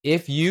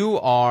if you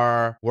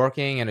are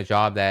working in a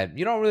job that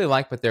you don't really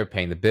like, but they're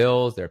paying the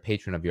bills, they're a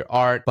patron of your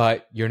art,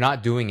 but you're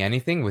not doing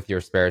anything with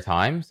your spare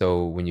time.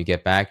 So when you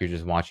get back, you're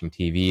just watching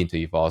TV until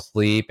you fall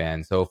asleep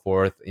and so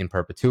forth in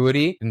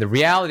perpetuity. And the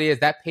reality is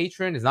that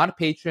patron is not a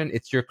patron,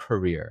 it's your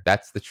career.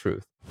 That's the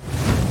truth.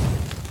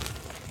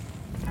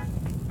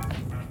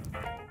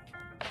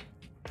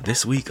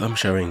 This week, I'm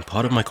sharing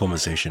part of my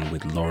conversation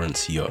with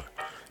Lawrence Yeo.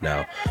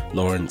 Now,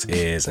 Lawrence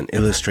is an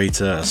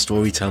illustrator, a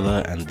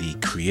storyteller, and the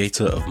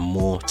creator of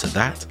More to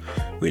That,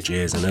 which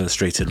is an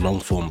illustrated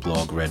long-form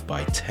blog read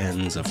by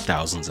tens of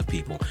thousands of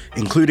people,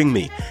 including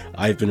me.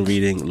 I've been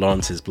reading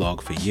Lawrence's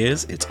blog for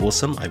years. It's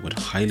awesome. I would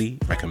highly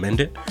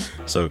recommend it.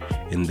 So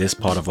in this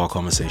part of our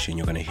conversation,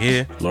 you're going to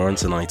hear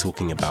Lawrence and I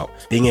talking about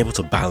being able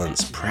to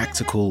balance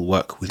practical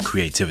work with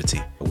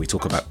creativity. We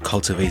talk about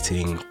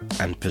cultivating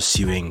and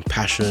pursuing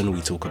passion.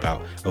 We talk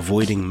about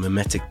avoiding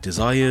mimetic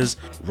desires,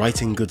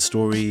 writing good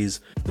stories,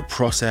 the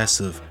process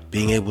of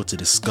being able to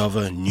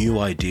discover new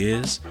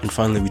ideas. And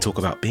finally, we talk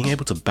about being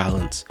able to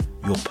balance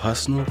your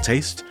personal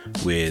taste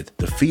with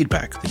the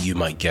feedback that you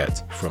might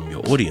get from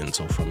your audience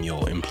or from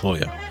your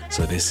employer.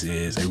 So this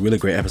is a really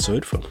great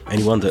episode for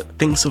anyone that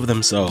thinks of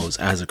themselves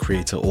as a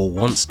creator or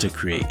wants to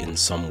create in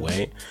some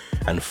way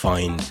and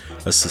find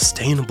a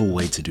sustainable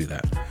way to do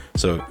that.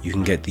 So you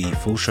can get the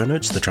full show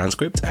notes, the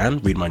transcript,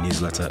 and read my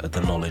newsletter at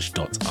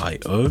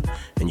theknowledge.io.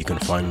 And you can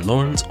find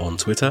Lawrence on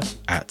Twitter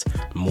at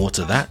More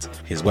to That.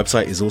 His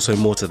website is also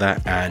More to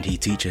That, and he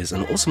teaches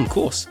an awesome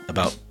course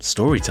about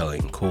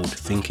storytelling called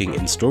Thinking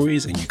in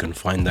Stories, and you can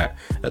find that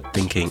at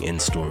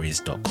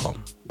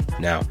thinkinginstories.com.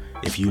 Now,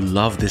 if you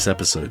love this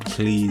episode,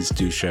 please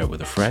do share it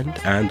with a friend,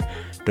 and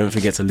don't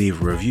forget to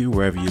leave a review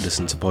wherever you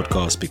listen to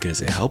podcasts,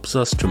 because it helps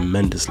us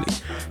tremendously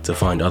to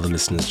find other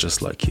listeners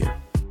just like you.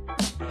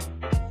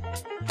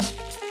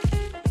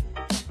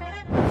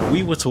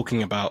 We were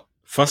talking about,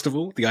 first of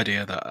all, the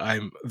idea that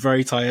I'm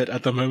very tired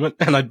at the moment,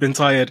 and I'd been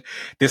tired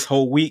this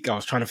whole week. I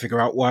was trying to figure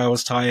out why I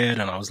was tired,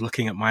 and I was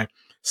looking at my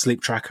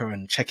sleep tracker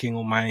and checking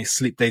all my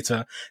sleep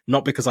data,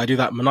 not because I do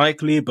that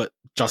maniacally, but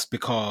just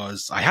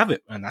because I have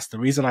it. And that's the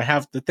reason I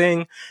have the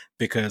thing,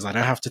 because I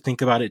don't have to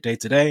think about it day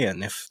to day.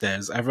 And if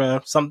there's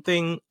ever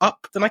something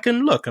up, then I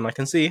can look and I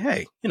can see,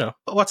 hey,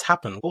 what's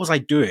happened? What was I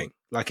doing?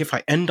 Like, if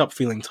I end up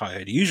feeling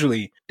tired,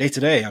 usually day to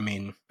day,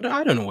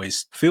 I don't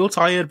always feel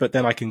tired, but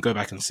then I can go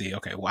back and see,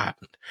 okay, what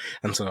happened?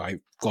 And so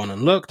I've gone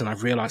and looked and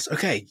I've realized,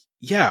 okay,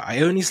 yeah, I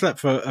only slept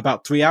for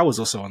about 3 hours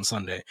or so on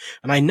Sunday.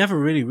 And I never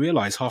really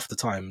realized half the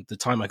time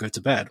I go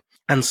to bed.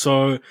 And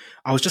so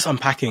I was just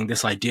unpacking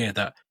this idea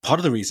that part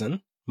of the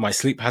reason my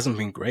sleep hasn't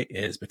been great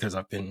is because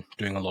I've been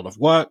doing a lot of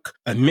work,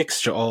 a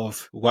mixture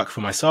of work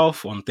for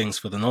myself on things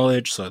for the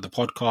knowledge, so the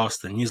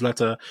podcast, the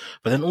newsletter,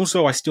 but then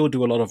also I still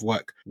do a lot of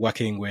work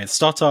working with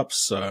startups,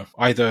 so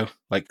either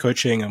like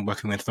coaching and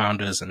working with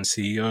founders and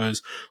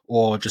CEOs,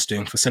 or just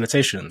doing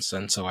facilitations.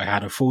 And so I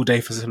had a full day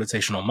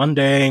facilitation on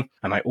Monday,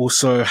 and I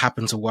also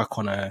happened to work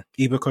on an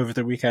ebook over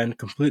the weekend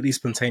completely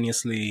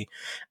spontaneously,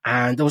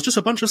 and there was just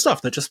a bunch of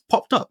stuff that just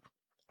popped up.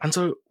 And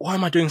so why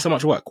am I doing so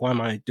much work? Why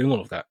am I doing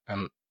all of that?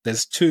 And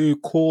there's two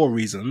core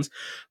reasons.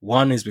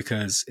 One is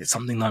because it's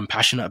something that I'm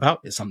passionate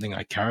about. It's something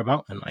I care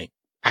about and I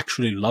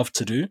actually love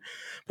to do.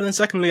 But then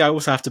secondly, I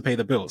also have to pay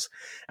the bills.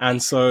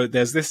 And so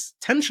there's this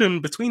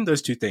tension between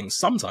those two things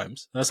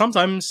sometimes.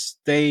 Sometimes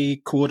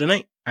they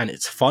coordinate and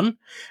it's fun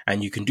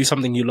and you can do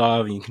something you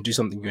love and you can do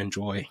something you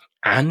enjoy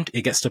and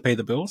it gets to pay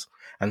the bills.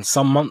 And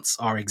some months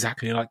are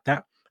exactly like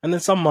that. And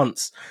then some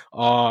months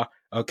are,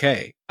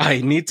 okay, I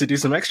need to do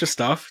some extra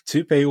stuff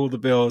to pay all the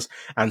bills.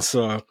 And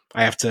so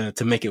I have to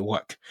make it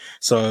work.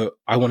 So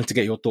I wanted to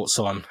get your thoughts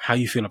on how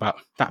you feel about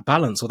that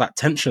balance or that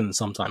tension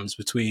sometimes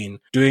between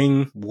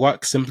doing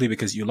work simply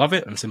because you love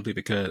it and simply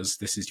because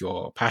this is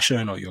your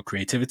passion or your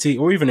creativity,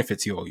 or even if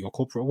it's your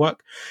corporate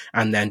work,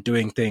 and then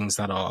doing things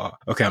that are,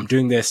 okay, I'm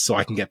doing this so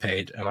I can get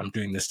paid and I'm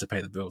doing this to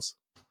pay the bills.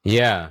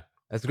 Yeah,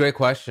 that's a great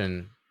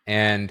question.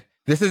 And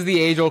this is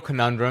the age-old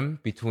conundrum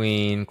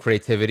between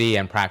creativity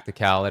and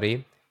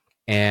practicality,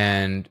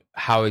 and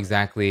how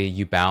exactly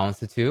you balance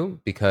the two.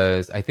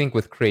 Because I think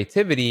with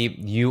creativity,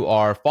 you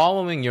are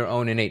following your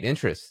own innate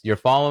interests. You're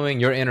following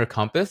your inner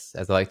compass,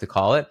 as I like to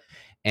call it.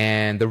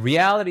 And the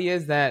reality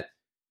is that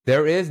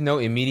there is no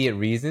immediate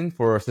reason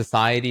for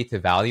society to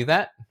value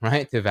that,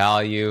 right? To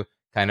value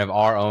kind of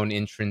our own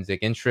intrinsic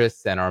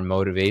interests and our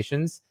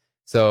motivations.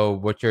 So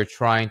what you're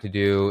trying to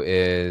do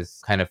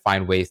is kind of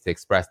find ways to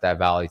express that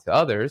value to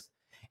others.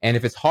 And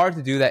if it's hard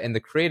to do that in the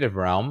creative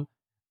realm,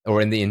 or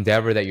in the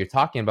endeavor that you're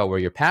talking about, where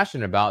you're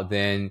passionate about,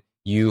 then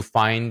you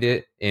find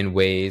it in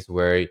ways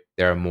where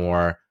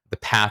the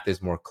path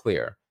is more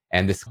clear.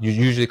 And this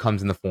usually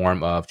comes in the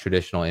form of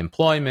traditional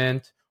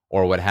employment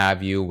or what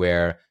have you,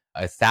 where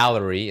a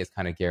salary is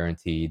kind of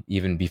guaranteed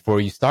even before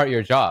you start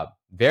your job.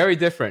 Very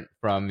different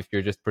from if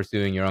you're just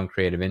pursuing your own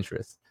creative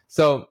interests.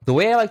 So the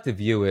way I like to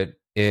view it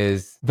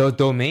is the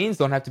domains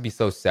don't have to be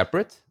so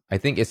separate. I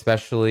think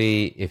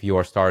especially if you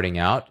are starting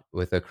out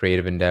with a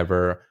creative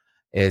endeavor,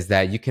 is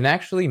that you can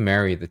actually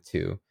marry the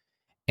two.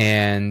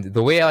 And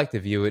the way I like to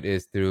view it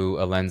is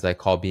through a lens I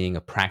call being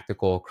a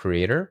practical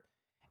creator.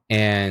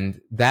 And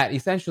that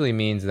essentially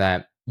means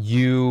that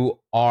you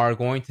are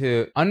going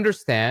to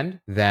understand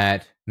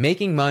that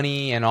making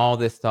money and all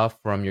this stuff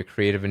from your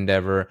creative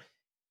endeavor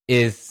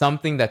is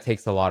something that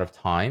takes a lot of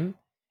time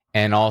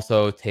and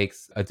also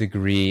takes a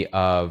degree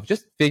of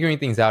just figuring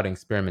things out and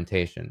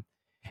experimentation.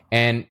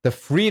 And the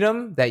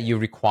freedom that you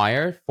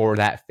require for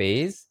that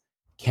phase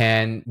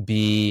can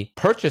be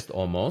purchased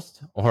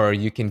almost, or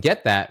you can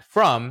get that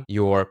from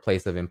your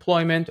place of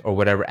employment or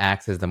whatever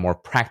acts as the more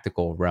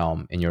practical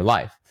realm in your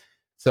life.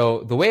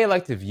 So the way I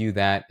like to view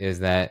that is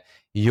that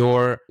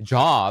your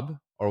job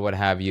or what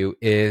have you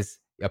is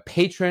a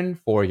patron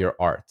for your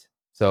art.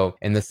 So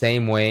in the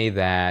same way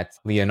that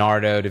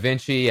Leonardo da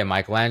Vinci and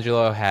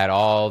Michelangelo had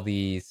all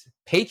these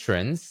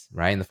patrons,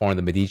 right, in the form of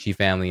the Medici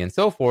family and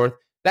so forth,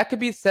 that could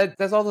be said,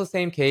 that's also the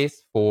same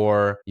case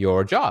for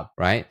your job,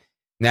 right?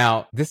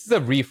 Now, this is a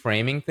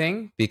reframing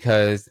thing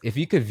because if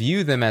you could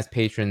view them as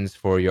patrons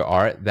for your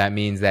art, that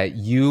means that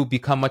you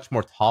become much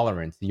more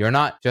tolerant. You're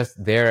not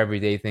just there every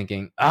day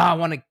thinking, I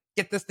want to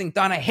get this thing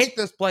done. I hate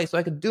this place so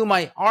I could do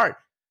my art.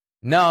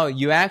 No,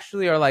 you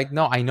actually are like,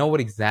 no, I know what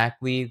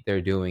exactly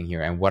they're doing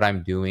here and what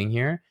I'm doing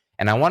here.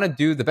 And I want to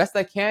do the best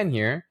I can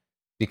here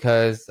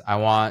because I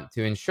want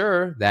to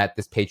ensure that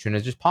this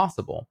patronage is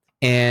possible.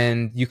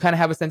 And you kind of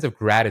have a sense of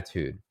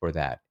gratitude for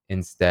that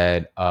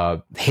instead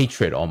of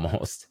hatred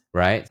almost,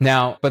 right?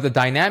 Now, but the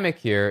dynamic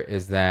here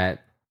is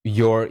that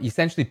you're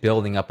essentially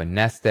building up a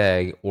nest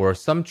egg or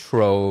some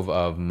trove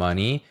of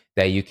money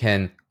that you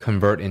can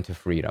convert into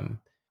freedom.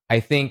 I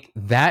think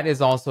that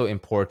is also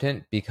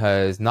important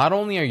because not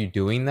only are you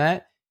doing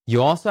that,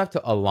 you also have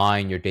to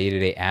align your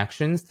day-to-day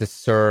actions to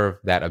serve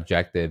that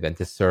objective and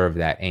to serve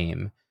that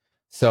aim.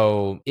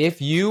 So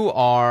if you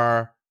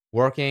are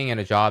working in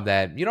a job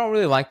that you don't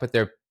really like, but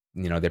they're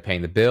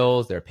paying the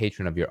bills, they're a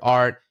patron of your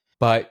art,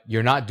 but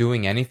you're not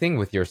doing anything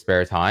with your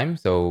spare time.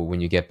 So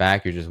when you get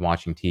back, you're just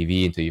watching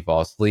TV until you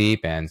fall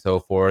asleep and so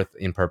forth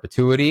in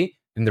perpetuity.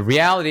 And the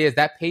reality is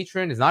that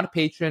patron is not a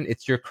patron,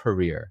 it's your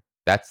career.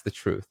 That's the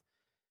truth.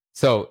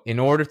 So in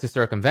order to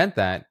circumvent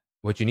that,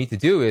 what you need to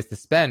do is to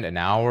spend an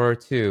hour or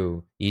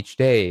two each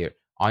day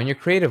on your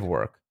creative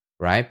work,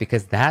 right?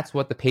 Because that's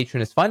what the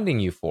patron is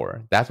funding you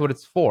for. That's what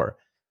it's for.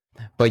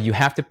 But you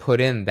have to put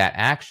in that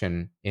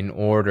action in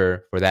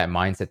order for that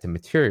mindset to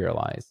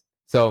materialize.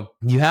 So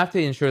you have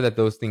to ensure that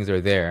those things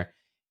are there.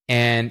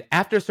 And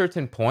after a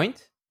certain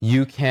point,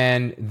 you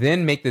can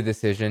then make the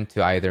decision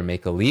to either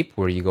make a leap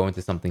where you go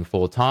into something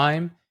full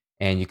time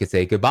and you could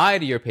say goodbye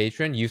to your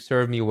patron. You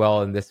served me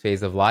well in this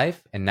phase of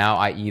life. And now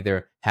I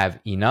either have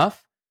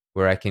enough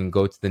where I can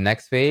go to the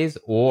next phase,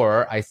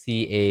 or I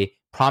see a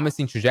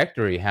promising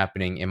trajectory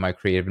happening in my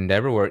creative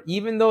endeavor where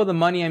even though the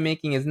money I'm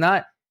making is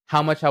not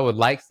how much I would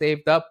like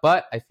saved up,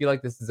 but I feel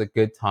like this is a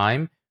good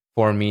time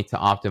for me to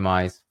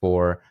optimize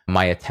for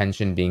my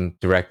attention being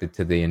directed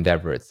to the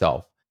endeavor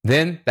itself.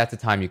 Then that's a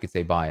time you could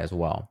say bye as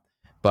well.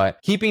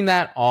 But keeping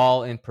that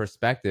all in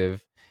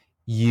perspective,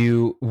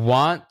 you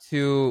want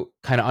to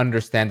kind of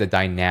understand the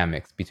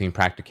dynamics between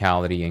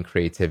practicality and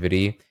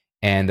creativity,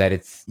 and that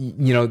it's,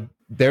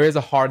 there is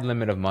a hard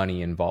limit of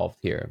money involved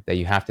here that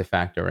you have to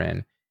factor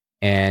in.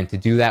 And to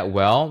do that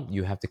well,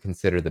 you have to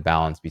consider the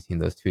balance between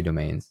those two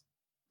domains.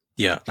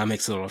 Yeah, that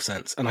makes a lot of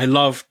sense. And I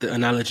love the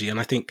analogy. And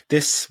I think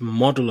this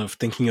model of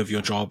thinking of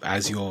your job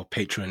as your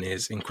patron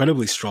is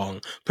incredibly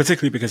strong,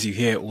 particularly because you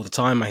hear it all the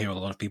time. I hear a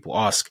lot of people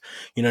ask,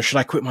 should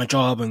I quit my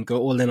job and go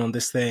all in on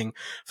this thing?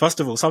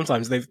 First of all,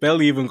 sometimes they've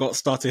barely even got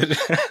started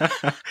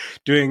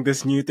doing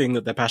this new thing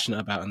that they're passionate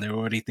about, and they're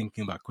already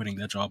thinking about quitting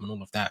their job and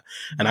all of that.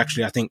 And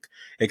actually, I think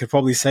it could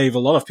probably save a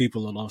lot of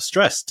people a lot of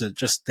stress to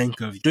just think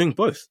of doing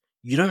both.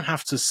 You don't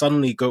have to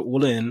suddenly go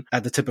all in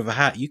at the tip of a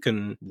hat. You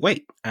can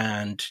wait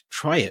and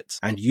try it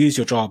and use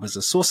your job as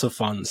a source of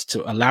funds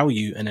to allow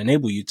you and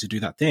enable you to do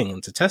that thing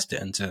and to test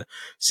it and to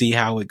see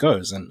how it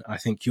goes. And I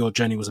think your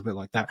journey was a bit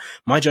like that.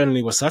 My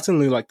journey was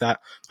certainly like that.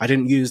 I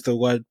didn't use the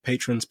word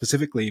patron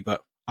specifically,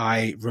 but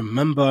I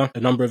remember a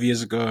number of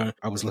years ago,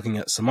 I was looking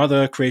at some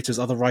other creators,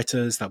 other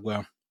writers that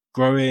were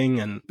growing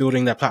and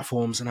building their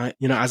platforms. And I,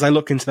 as I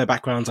look into their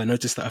backgrounds, I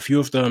noticed that a few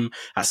of them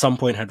at some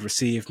point had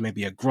received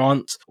maybe a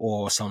grant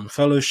or some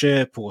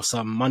fellowship or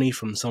some money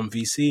from some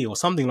VC or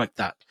something like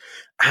that.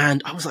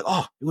 And I was like,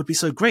 oh, it would be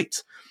so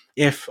great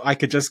if I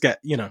could just get,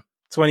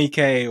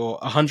 20K or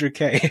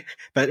 100K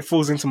that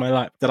falls into my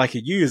lap that I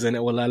could use, and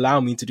it will allow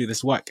me to do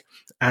this work.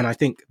 And I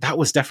think that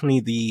was definitely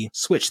the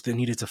switch that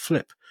needed to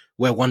flip,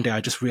 where one day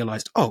I just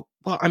realized, oh,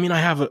 well, I mean, I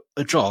have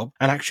a job,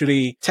 and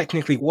actually,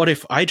 technically, what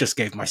if I just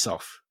gave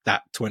myself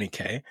that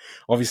 20K?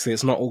 Obviously,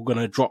 it's not all going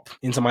to drop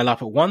into my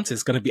lap at once.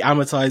 It's going to be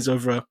amortized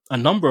over a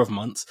number of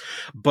months.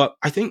 But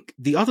I think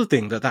the other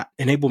thing that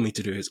enabled me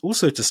to do is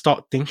also to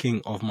start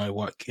thinking of my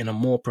work in a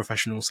more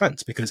professional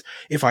sense. Because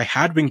if I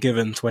had been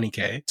given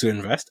 20K to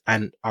invest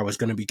and I was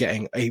going to be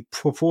getting a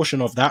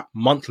proportion of that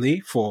monthly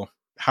for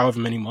however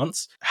many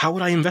months, how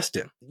would I invest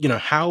it?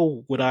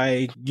 How would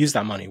I use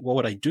that money? What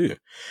would I do?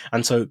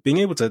 And so being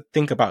able to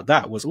think about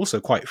that was also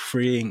quite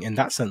freeing in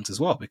that sense as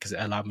well, because it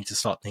allowed me to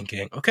start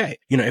thinking, okay,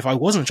 if I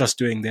wasn't just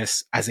doing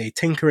this as a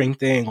tinkering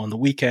thing on the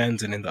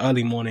weekends and in the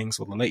early mornings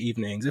or the late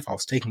evenings, if I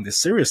was taking this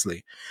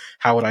seriously,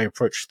 how would I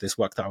approach this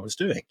work that I was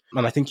doing?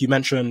 And I think you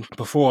mentioned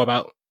before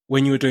about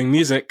when you were doing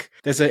music,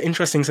 there's an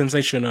interesting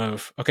sensation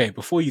of, okay,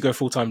 before you go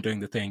full time doing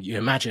the thing, you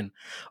imagine,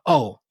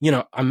 oh,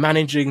 I'm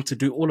managing to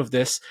do all of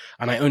this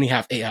and I only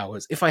have 8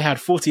 hours. If I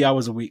had 40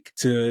 hours a week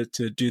to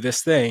do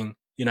this thing,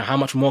 how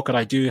much more could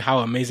I do? How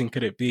amazing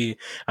could it be?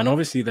 And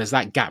obviously there's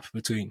that gap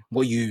between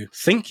what you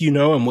think you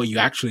know and what you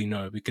actually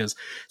know, because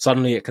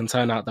suddenly it can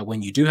turn out that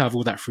when you do have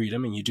all that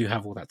freedom and you do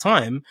have all that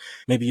time,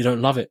 maybe you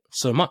don't love it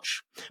so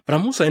much. But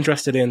I'm also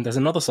interested in, there's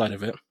another side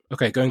of it.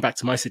 Okay, going back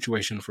to my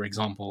situation, for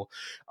example,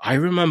 I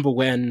remember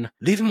when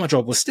leaving my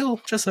job was still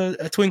just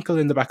a twinkle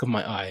in the back of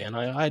my eye. And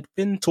I'd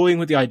been toying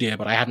with the idea,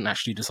 but I hadn't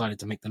actually decided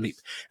to make the leap.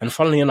 And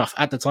funnily enough,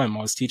 at the time,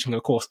 I was teaching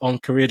a course on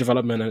career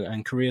development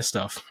and career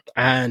stuff.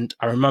 And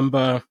I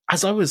remember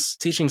as I was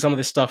teaching some of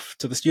this stuff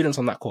to the students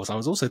on that course, I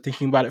was also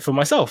thinking about it for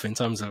myself in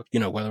terms of,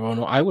 whether or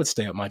not I would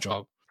stay at my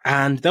job.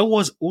 And there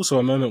was also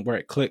a moment where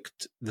it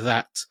clicked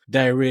that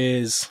there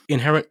is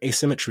inherent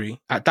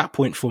asymmetry at that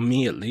point, for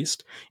me at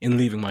least, in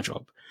leaving my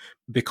job.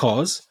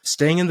 Because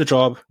staying in the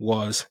job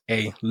was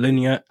a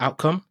linear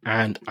outcome,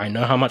 and I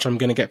know how much I'm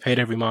going to get paid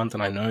every month,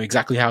 and I know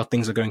exactly how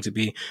things are going to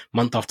be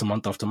month after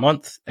month after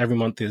month. Every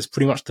month is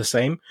pretty much the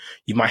same.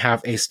 You might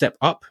have a step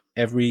up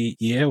every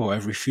year or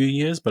every few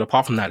years, but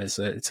apart from that, it's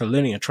a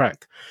linear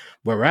track.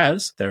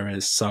 Whereas there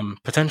is some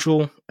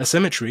potential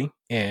asymmetry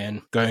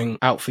in going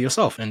out for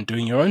yourself and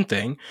doing your own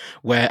thing,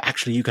 where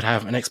actually you could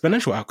have an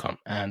exponential outcome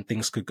and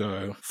things could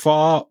go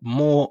far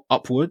more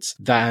upwards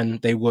than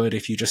they would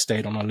if you just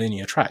stayed on a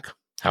linear track.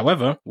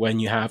 However, when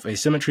you have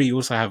asymmetry, you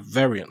also have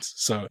variance.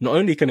 So not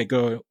only can it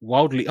go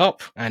wildly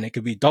up and it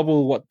could be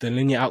double what the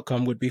linear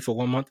outcome would be for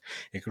 1 month,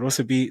 it could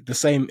also be the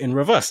same in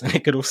reverse, and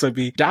it could also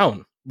be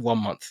down 1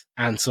 month.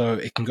 And so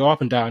it can go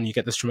up and down. You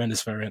get this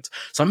tremendous variance.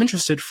 So I'm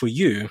interested for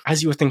you,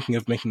 as you were thinking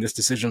of making this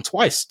decision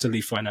twice to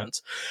leave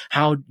finance,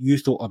 how you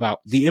thought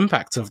about the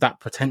impact of that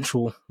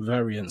potential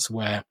variance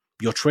where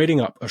you're trading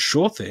up a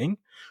sure thing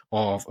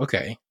of,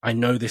 okay, I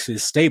know this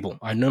is stable.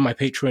 I know my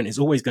Patreon is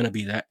always going to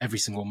be there every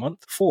single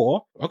month.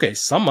 For, okay,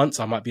 some months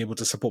I might be able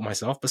to support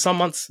myself, but some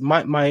months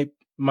my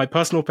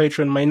personal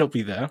Patreon may not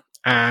be there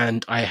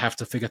and I have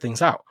to figure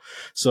things out.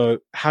 So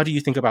how do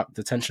you think about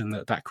the tension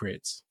that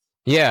creates?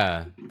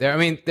 Yeah,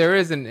 there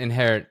is an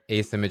inherent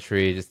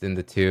asymmetry just in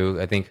the two.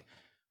 I think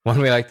one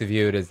way I like to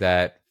view it is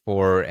that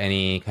for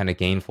any kind of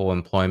gainful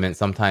employment,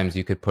 sometimes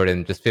you could put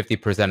in just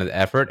 50% of the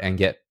effort and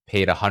get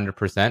paid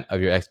 100%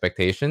 of your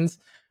expectations.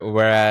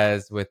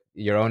 Whereas with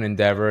your own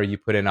endeavor, you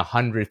put in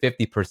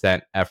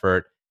 150%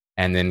 effort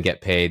and then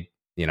get paid,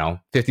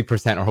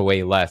 50% or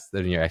way less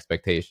than your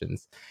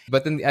expectations.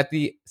 But then at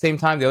the same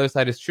time, the other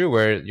side is true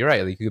where you're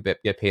right, like you could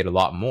get paid a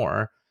lot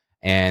more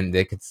and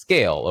they could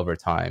scale over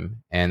time.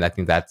 And I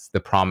think that's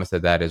the promise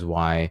of that is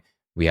why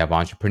we have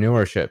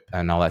entrepreneurship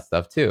and all that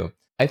stuff too.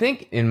 I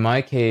think in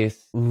my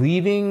case,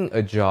 leaving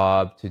a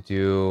job to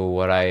do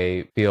what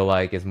I feel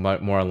like is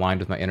more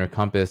aligned with my inner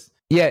compass.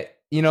 Yeah,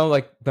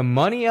 like the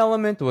money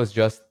element was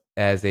just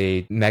as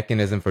a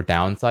mechanism for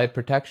downside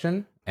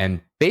protection.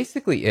 And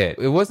basically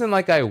it wasn't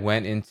like I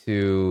went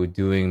into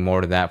doing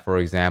more than that, for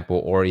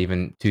example, or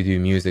even to do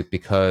music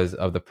because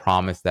of the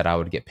promise that I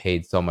would get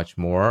paid so much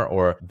more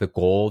or the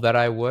goal that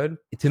I would.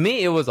 To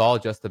me, it was all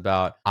just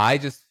about, I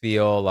just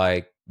feel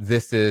like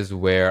this is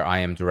where I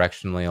am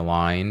directionally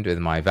aligned with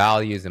my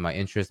values and my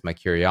interests, my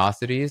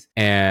curiosities.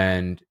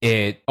 And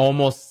it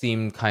almost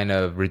seemed kind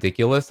of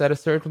ridiculous at a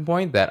certain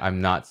point that I'm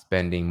not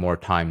spending more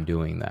time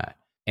doing that.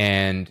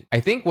 And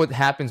I think what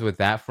happens with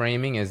that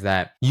framing is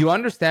that you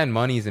understand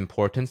money is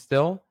important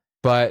still,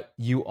 but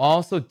you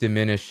also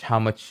diminish how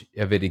much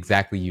of it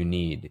exactly you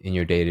need in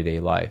your day-to-day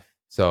life.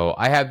 So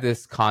I have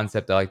this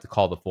concept I like to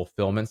call the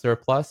fulfillment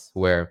surplus,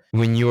 where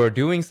when you are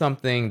doing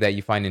something that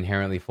you find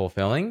inherently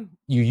fulfilling,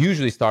 you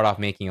usually start off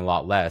making a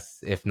lot less,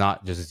 if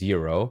not just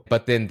zero.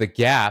 But then the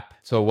gap,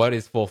 so what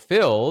is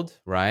fulfilled,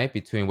 right,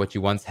 between what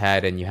you once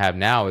had and you have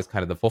now is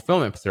kind of the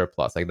fulfillment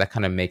surplus. Like that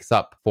kind of makes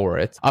up for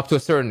it up to a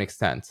certain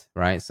extent,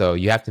 right? So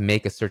you have to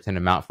make a certain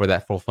amount for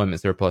that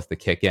fulfillment surplus to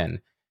kick in.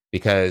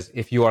 Because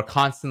if you are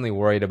constantly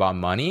worried about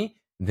money,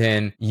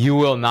 then you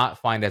will not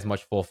find as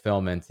much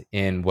fulfillment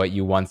in what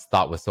you once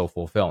thought was so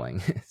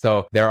fulfilling.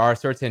 So there are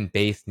certain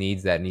base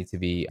needs that need to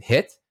be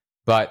hit,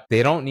 but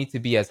they don't need to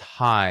be as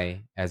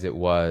high as it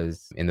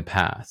was in the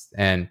past.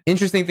 And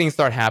interesting things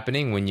start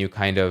happening when you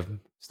kind of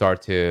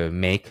start to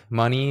make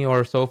money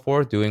or so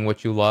forth, doing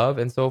what you love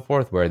and so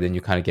forth, where then you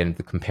kind of get into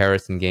the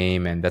comparison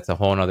game, and that's a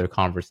whole nother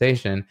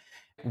conversation.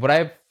 What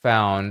I've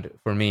found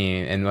for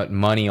me and what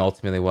money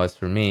ultimately was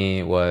for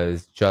me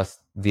was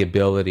just the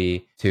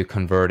ability to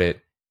convert it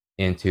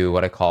into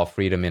what I call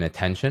freedom in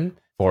attention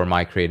for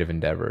my creative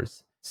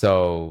endeavors.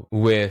 So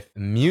with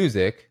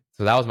music,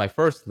 so that was my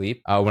first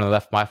leap. When I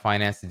left my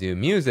finance to do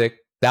music,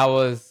 that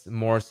was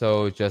more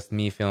so just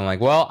me feeling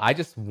like, well, I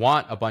just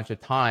want a bunch of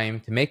time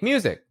to make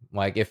music.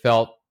 Like it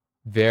felt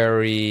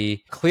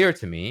very clear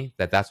to me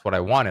that that's what I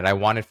wanted. I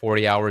wanted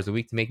 40 hours a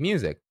week to make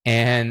music.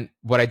 And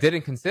what I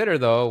didn't consider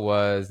though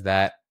was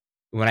that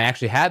when I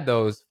actually had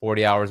those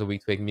 40 hours a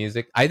week to make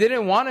music, I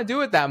didn't want to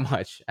do it that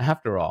much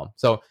after all.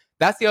 So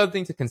that's the other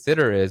thing to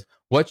consider is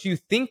what you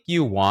think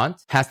you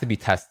want has to be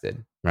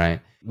tested,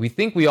 right? We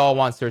think we all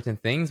want certain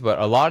things, but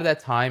a lot of that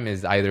time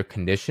is either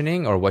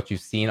conditioning or what you've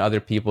seen other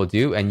people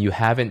do, and you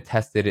haven't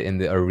tested it in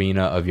the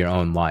arena of your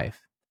own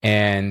life.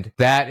 And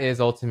that is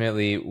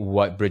ultimately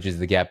what bridges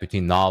the gap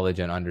between knowledge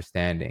and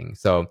understanding.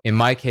 So in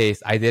my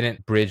case, I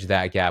didn't bridge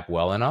that gap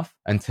well enough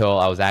until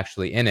I was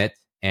actually in it.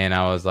 And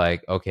I was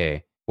like,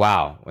 okay,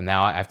 wow, well,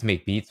 now I have to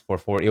make beats for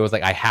 40. It was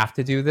like, I have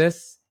to do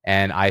this.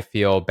 And I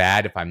feel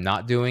bad if I'm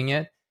not doing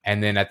it.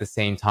 And then at the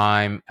same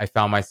time, I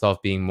found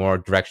myself being more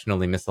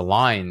directionally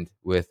misaligned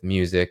with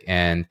music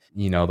and,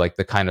 like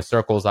the kind of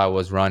circles I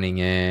was running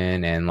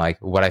in and like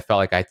what I felt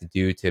like I had to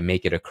do to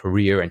make it a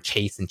career and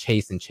chase and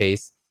chase and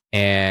chase.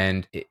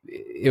 And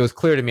it was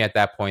clear to me at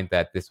that point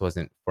that this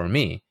wasn't for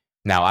me.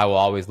 Now, I will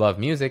always love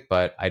music,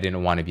 but I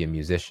didn't want to be a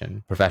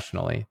musician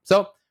professionally.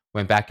 So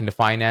went back into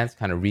finance,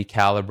 kind of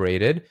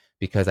recalibrated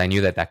because I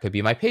knew that that could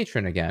be my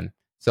patron again.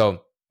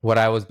 So what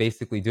I was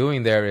basically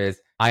doing there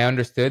is I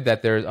understood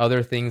that there's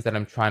other things that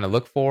I'm trying to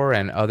look for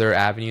and other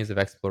avenues of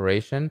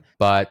exploration,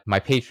 but my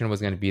patron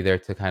was going to be there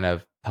to kind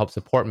of help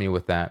support me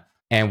with that.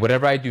 And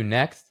whatever I do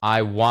next,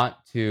 I want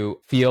to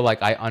feel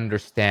like I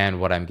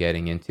understand what I'm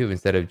getting into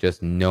instead of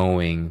just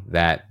knowing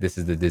that this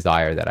is the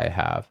desire that I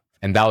have.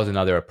 And that was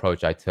another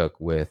approach I took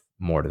with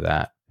More to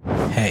That.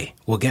 Hey,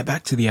 we'll get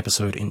back to the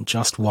episode in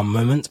just one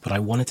moment, but I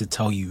wanted to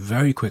tell you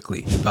very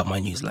quickly about my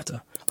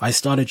newsletter. I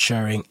started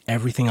sharing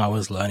everything I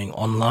was learning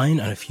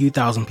online and a few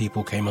thousand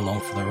people came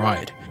along for the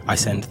ride. I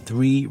send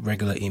 3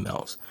 regular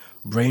emails.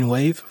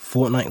 Brainwave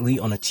fortnightly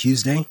on a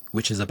Tuesday,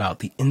 which is about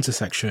the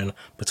intersection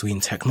between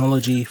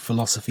technology,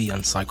 philosophy,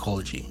 and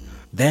psychology.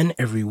 Then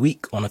every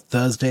week on a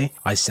Thursday,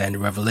 I send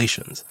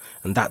Revelations,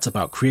 and that's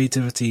about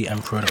creativity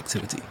and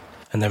productivity.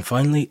 And then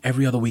finally,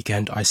 every other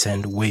weekend, I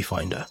send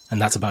Wayfinder,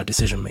 and that's about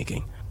decision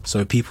making.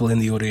 So people in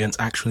the audience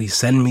actually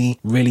send me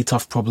really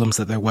tough problems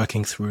that they're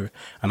working through,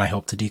 and I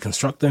help to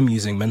deconstruct them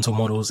using mental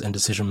models and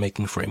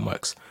decision-making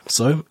frameworks.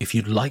 So if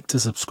you'd like to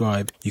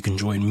subscribe, you can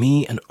join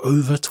me and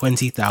over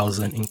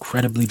 20,000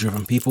 incredibly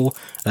driven people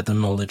at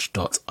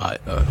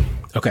theknowledge.io.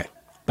 Okay,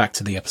 back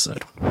to the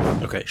episode.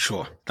 Okay,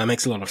 sure. That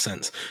makes a lot of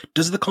sense.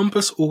 Does the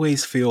compass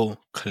always feel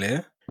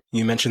clear?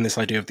 You mentioned this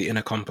idea of the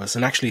inner compass,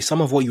 and actually some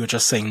of what you were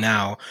just saying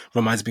now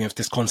reminds me of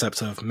this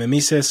concept of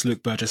mimesis.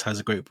 Luke Burgess has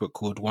a great book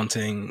called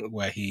Wanting,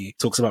 where he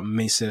talks about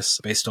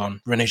mimesis based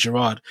on René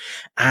Girard,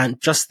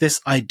 and just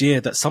this idea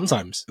that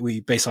sometimes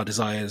we base our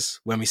desires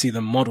when we see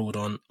them modeled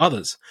on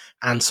others.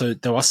 And so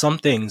there are some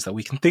things that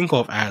we can think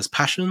of as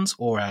passions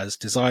or as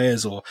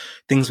desires or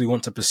things we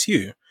want to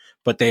pursue,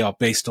 but they are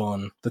based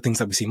on the things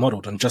that we see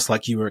modeled. And just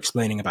like you were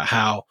explaining about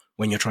how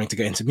when you're trying to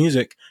get into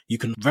music, you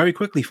can very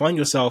quickly find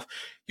yourself,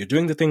 you're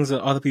doing the things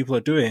that other people are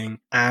doing.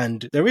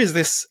 And there is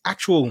this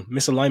actual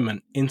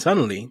misalignment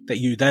internally that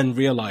you then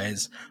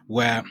realize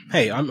where,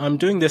 hey, I'm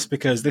doing this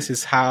because this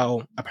is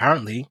how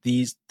apparently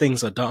these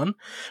things are done.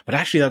 But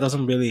actually that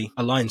doesn't really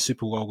align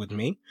super well with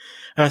me.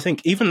 And I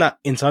think even that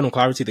internal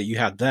clarity that you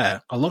had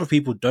there, a lot of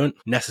people don't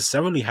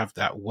necessarily have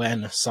that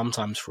when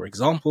sometimes, for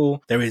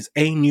example, there is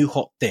a new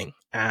hot thing.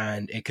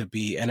 And it could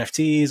be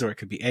NFTs or it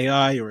could be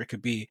AI or it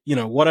could be,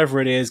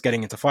 whatever it is,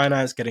 getting into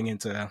finance, getting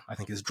into, I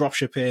think it's drop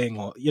shipping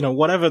or,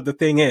 whatever the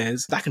thing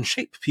is that can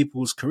shape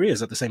people's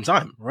careers at the same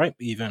time, right?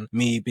 Even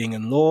me being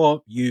in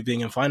law, you being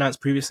in finance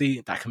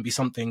previously, that can be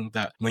something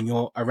that when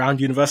you're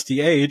around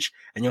university age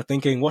and you're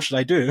thinking, what should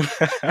I do?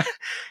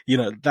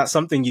 That's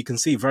something you can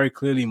see very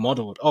clearly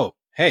modeled. Oh,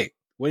 hey,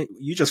 when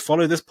you just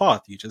follow this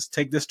path, you just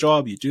take this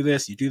job, you do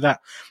this, you do that.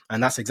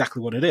 And that's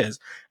exactly what it is.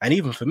 And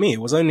even for me,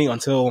 it was only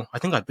until I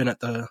think I'd been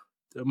at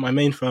my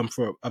main firm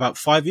for about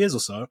 5 years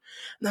or so. And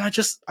then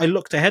I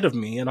looked ahead of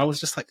me and I was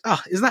just like,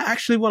 is that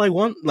actually what I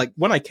want? Like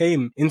when I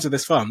came into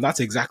this firm,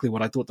 that's exactly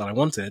what I thought that I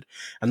wanted.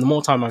 And the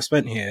more time I've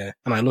spent here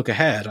and I look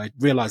ahead, I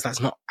realize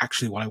that's not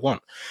actually what I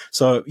want.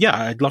 So yeah,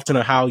 I'd love to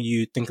know how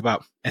you think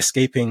about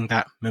escaping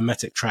that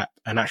mimetic trap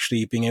and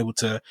actually being able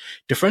to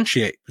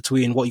differentiate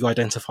between what you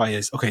identify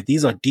as, okay,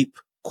 these are deep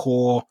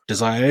core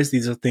desires.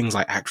 These are things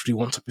I actually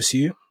want to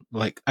pursue.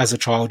 Like as a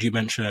child, you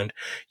mentioned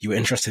you were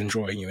interested in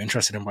drawing, you were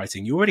interested in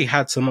writing. You already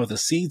had some of the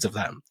seeds of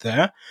that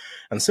there.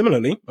 And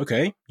similarly,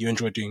 okay, you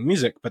enjoy doing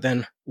music, but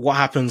then what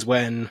happens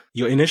when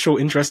your initial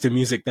interest in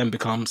music then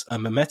becomes a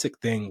mimetic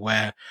thing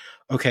where,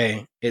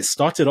 okay, it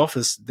started off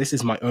as this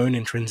is my own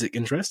intrinsic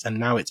interest, and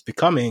now it's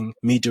becoming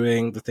me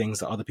doing the things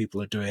that other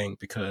people are doing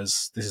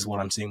because this is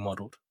what I'm seeing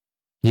modeled.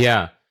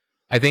 Yeah.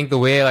 I think the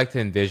way I like to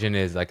envision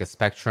is like a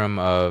spectrum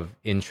of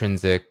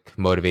intrinsic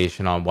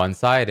motivation on one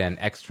side and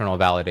external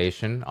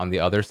validation on the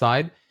other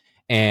side.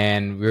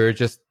 And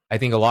I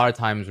think a lot of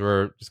times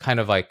we're just kind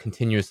of like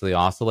continuously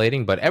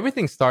oscillating, but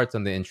everything starts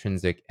on the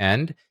intrinsic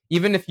end,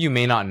 even if you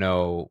may not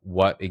know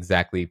what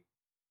exactly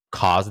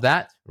cause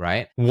that,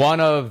 right? One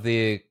of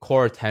the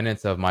core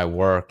tenets of my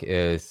work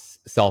is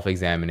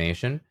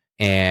self-examination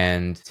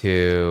and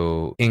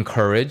to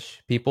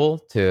encourage people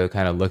to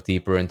kind of look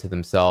deeper into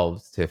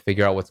themselves to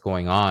figure out what's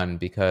going on.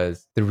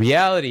 Because the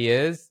reality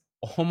is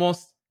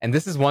almost, and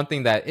this is one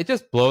thing that it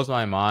just blows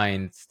my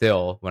mind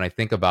still when I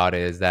think about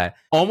it, is that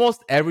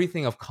almost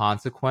everything of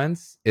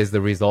consequence is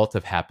the result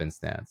of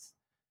happenstance.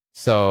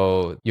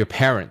 So your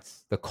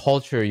parents, the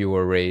culture you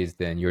were raised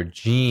in, your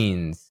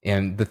genes,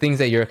 and the things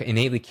that you're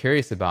innately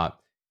curious about,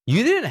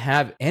 you didn't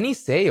have any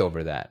say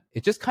over that.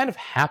 It just kind of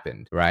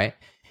happened, right?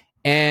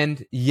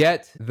 And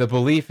yet the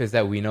belief is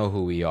that we know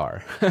who we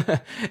are.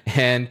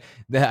 And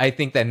I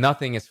think that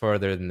nothing is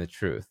further than the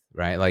truth,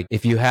 right? Like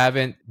if you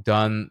haven't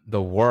done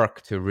the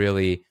work to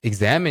really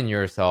examine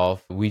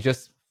yourself, we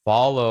just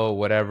follow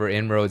whatever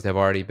inroads have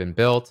already been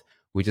built.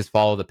 We just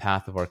follow the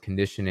path of our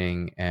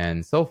conditioning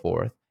and so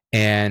forth.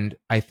 And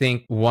I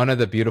think one of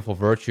the beautiful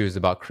virtues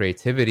about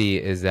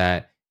creativity is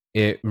that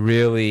it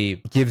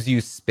really gives you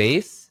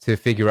space to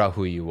figure out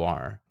who you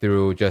are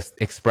through just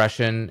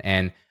expression.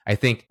 And I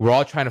think we're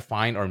all trying to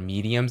find our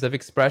mediums of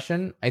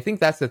expression. I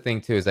think that's the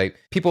thing too, is like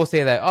people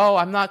say that, oh,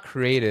 I'm not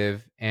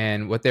creative.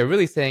 And what they're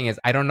really saying is,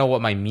 I don't know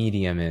what my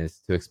medium is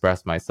to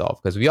express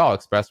myself. Because we all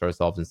express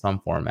ourselves in some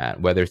format,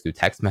 whether it's through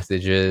text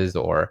messages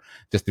or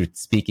just through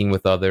speaking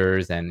with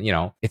others. And, you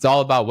know, it's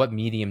all about what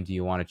medium do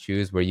you want to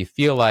choose where you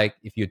feel like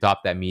if you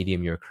adopt that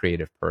medium, you're a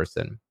creative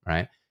person,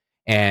 right?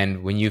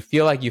 And when you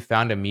feel like you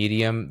found a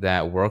medium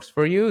that works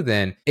for you,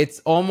 then it's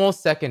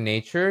almost second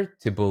nature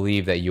to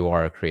believe that you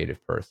are a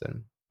creative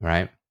person,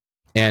 right?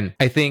 And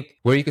I think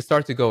where you can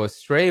start to go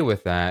astray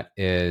with that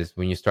is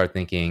when you start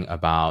thinking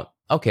about,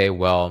 okay,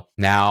 well,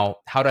 now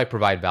how do I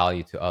provide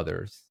value to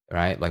others,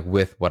 right? Like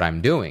with what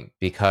I'm doing,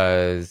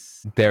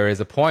 because there is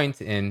a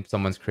point in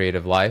someone's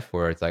creative life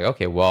where it's like,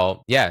 okay,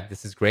 well, yeah,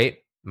 this is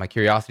great. My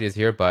curiosity is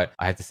here, but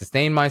I have to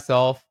sustain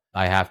myself.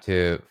 I have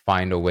to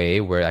find a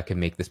way where I can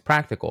make this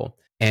practical.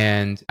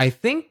 And I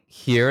think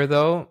here,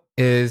 though,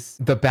 is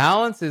the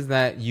balance is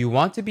that you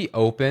want to be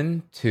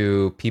open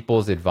to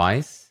people's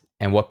advice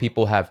and what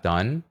people have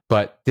done,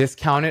 but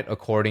discount it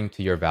according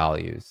to your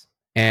values.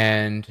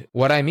 And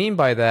what I mean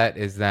by that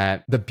is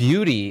that the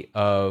beauty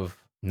of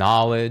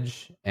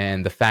knowledge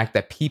and the fact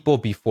that people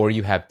before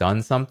you have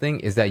done something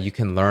is that you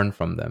can learn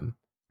from them,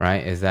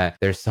 right? Is that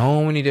there's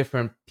so many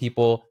different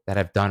people that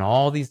have done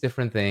all these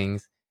different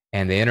things,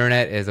 and the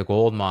internet is a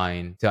gold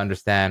mine to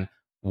understand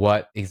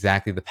what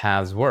exactly the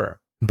paths were.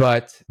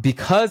 But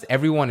because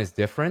everyone is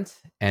different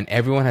and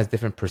everyone has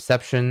different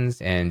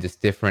perceptions and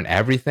just different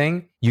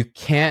everything, you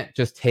can't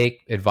just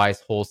take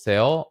advice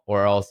wholesale,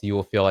 or else you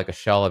will feel like a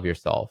shell of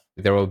yourself.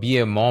 There will be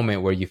a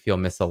moment where you feel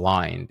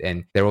misaligned,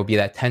 and there will be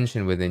that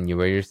tension within you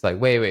where you're just like,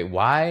 wait,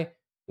 why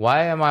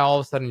am I all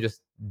of a sudden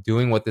just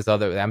doing what this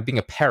other, I'm being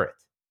a parrot,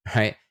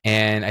 right?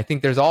 And I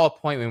think there's all a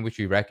point in which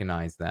we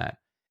recognize that.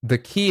 The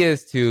key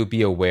is to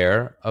be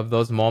aware of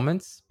those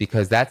moments,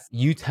 because that's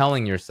you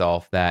telling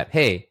yourself that,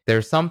 hey,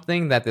 there's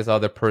something that this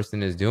other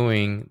person is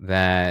doing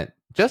that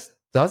just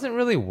doesn't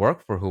really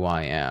work for who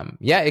I am.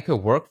 Yeah, it could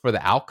work for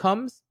the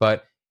outcomes,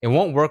 but it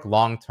won't work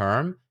long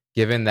term,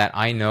 given that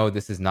I know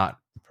this is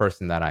not the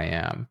person that I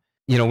am.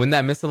 You know, when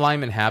that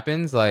misalignment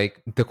happens,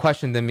 like the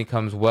question then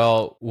becomes,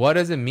 well, what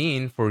does it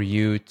mean for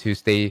you to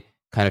stay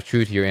kind of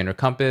true to your inner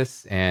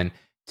compass and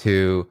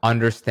to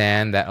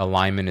understand that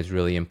alignment is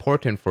really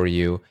important for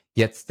you,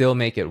 yet still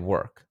make it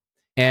work?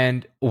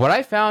 And what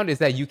I found is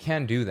that you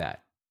can do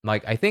that.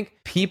 Like, I think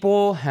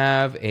people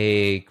have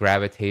a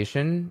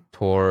gravitation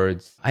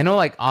towards, I know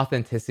like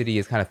authenticity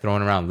is kind of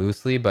thrown around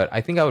loosely, but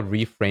I think I would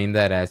reframe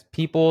that as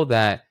people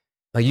that,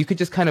 like, you could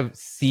just kind of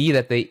see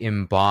that they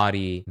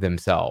embody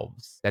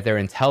themselves, that they're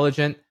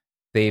intelligent,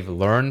 they've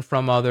learned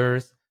from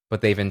others,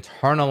 but they've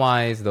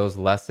internalized those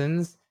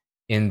lessons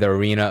in the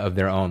arena of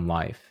their own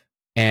life.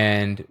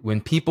 And when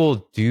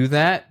people do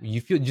that,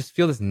 you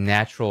feel this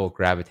natural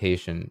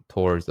gravitation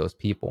towards those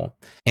people.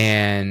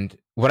 And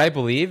what I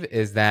believe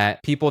is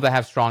that people that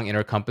have strong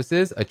inner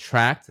compasses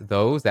attract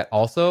those that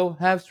also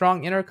have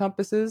strong inner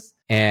compasses.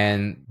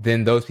 And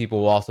then those people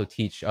will also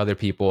teach other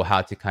people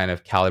how to kind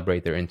of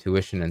calibrate their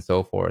intuition and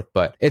so forth.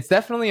 But it's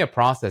definitely a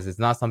process. It's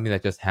not something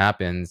that just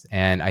happens.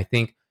 And I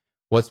think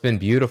what's been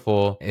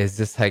beautiful is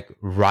just like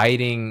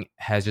writing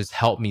has just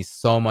helped me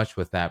so much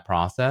with that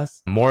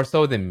process, more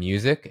so than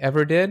music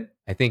ever did.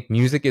 I think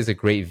music is a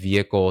great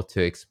vehicle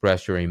to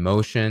express your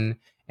emotion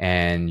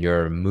and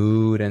your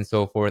mood and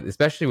so forth,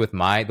 especially with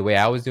the way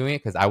I was doing it,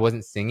 because I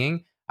wasn't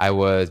singing, I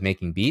was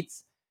making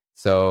beats.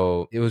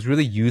 So it was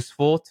really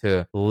useful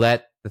to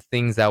let the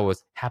things that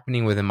was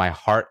happening within my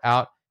heart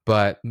out.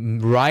 But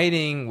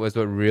writing was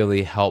what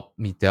really helped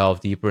me delve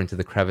deeper into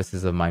the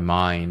crevices of my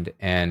mind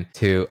and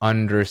to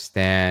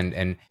understand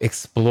and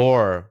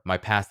explore my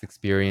past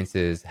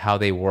experiences, how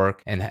they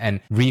work,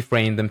 and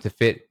reframe them to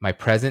fit my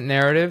present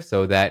narrative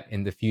so that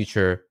in the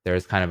future,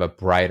 there's kind of a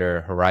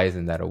brighter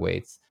horizon that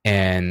awaits.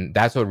 And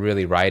that's what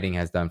really writing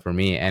has done for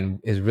me, and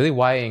is really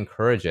why I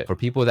encourage it. For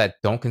people that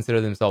don't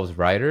consider themselves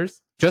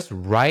writers, just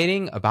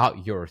writing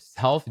about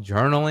yourself,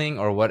 journaling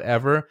or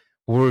whatever,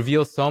 will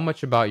reveal so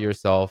much about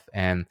yourself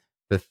and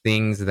the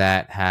things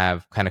that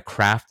have kind of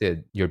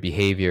crafted your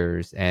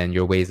behaviors and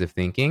your ways of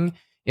thinking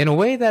in a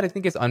way that I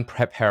think is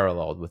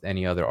unparalleled with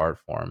any other art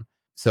form.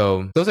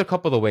 So those are a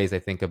couple of ways I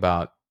think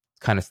about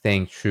kind of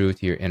staying true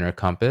to your inner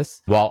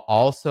compass while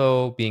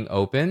also being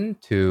open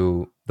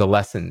to the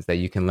lessons that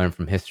you can learn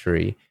from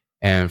history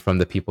and from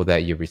the people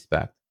that you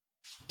respect.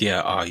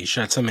 Yeah, you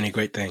shared so many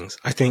great things.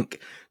 I think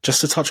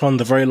just to touch on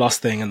the very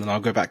last thing, and then I'll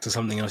go back to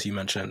something else you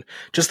mentioned,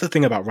 just the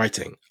thing about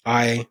writing.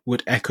 I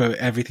would echo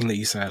everything that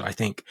you said. I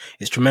think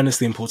it's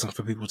tremendously important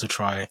for people to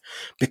try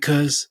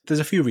because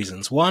there's a few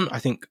reasons. One, I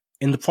think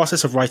in the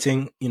process of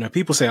writing,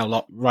 people say a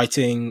lot,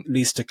 writing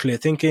leads to clear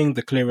thinking.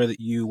 The clearer that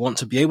you want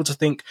to be able to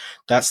think,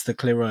 that's the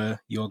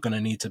clearer you're going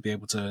to need to be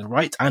able to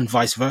write, and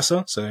vice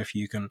versa. So if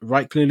you can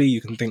write clearly,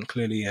 you can think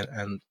clearly,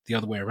 and the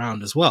other way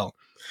around as well.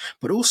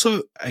 But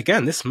also,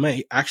 again, this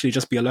may actually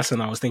just be a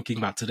lesson I was thinking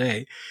about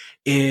today,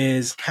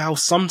 is how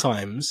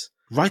sometimes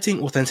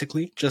writing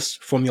authentically,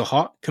 just from your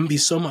heart, can be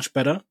so much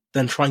better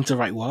than trying to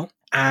write well.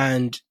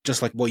 And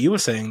just like what you were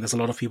saying, there's a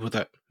lot of people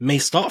that may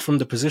start from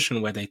the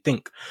position where they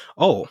think,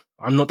 oh,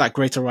 I'm not that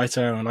great a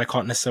writer and I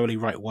can't necessarily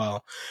write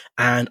well.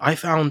 And I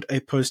found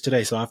a post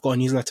today. So I've got a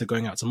newsletter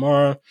going out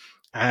tomorrow.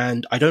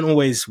 And I don't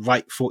always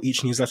write for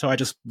each newsletter. I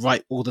just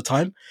write all the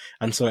time.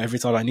 And so every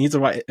time I need to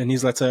write a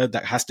newsletter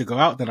that has to go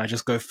out, then I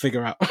just go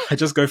I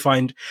just go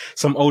find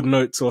some old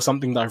notes or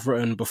something that I've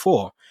written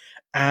before.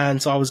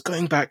 And so I was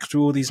going back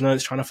through all these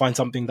notes, trying to find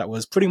something that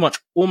was pretty much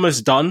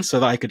almost done so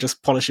that I could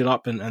just polish it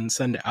up and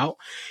send it out.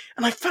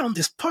 And I found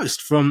this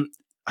post from,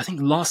 I think,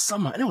 last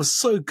summer, and it was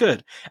so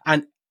good.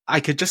 And I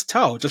could just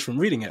tell just from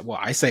reading it. Well,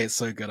 I say it's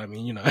so good. I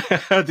mean,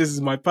 this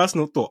is my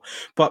personal thought.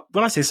 But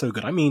when I say so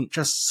good, I mean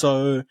just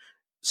so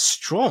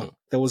strong.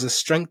 There was a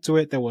strength to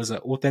it. There was an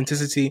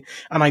authenticity.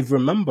 And I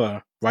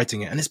remember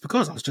writing it. And it's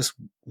because I was just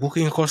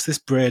walking across this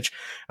bridge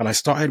and I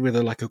started with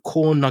a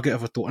core nugget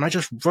of a thought and I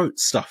just wrote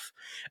stuff.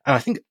 And I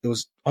think it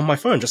was on my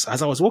phone, just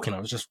as I was walking, I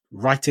was just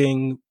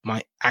writing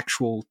my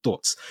actual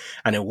thoughts.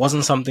 And it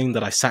wasn't something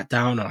that I sat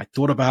down and I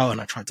thought about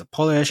and I tried to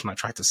polish and I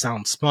tried to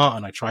sound smart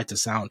and I tried to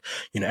sound,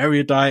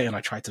 erudite and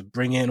I tried to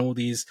bring in all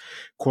these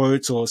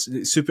quotes or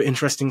super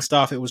interesting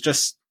stuff. It was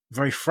just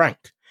very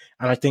frank.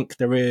 And I think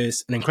there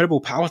is an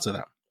incredible power to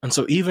that. And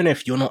so even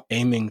if you're not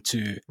aiming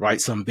to write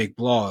some big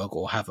blog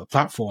or have a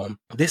platform,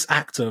 this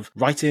act of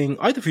writing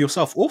either for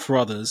yourself or for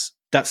others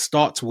that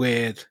starts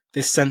with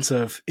this sense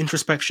of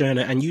introspection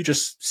and you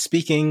just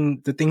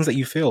speaking the things that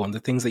you feel and the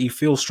things that you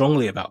feel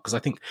strongly about. Because I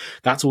think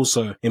that's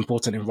also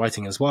important in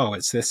writing as well.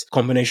 It's this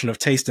combination of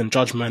taste and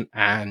judgment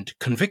and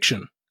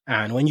conviction.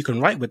 And when you can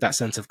write with that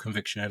sense of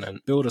conviction and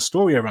build a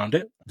story around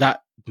it,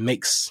 that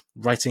makes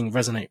writing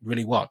resonate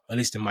really well, at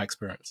least in my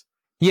experience.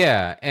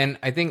 Yeah. And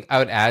I think I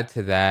would add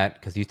to that,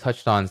 because you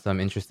touched on some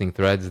interesting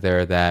threads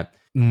there, that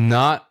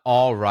not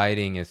all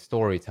writing is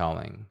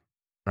storytelling,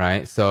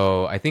 right?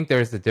 So I think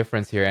there's a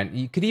difference here. And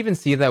you could even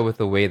see that with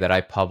the way that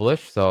I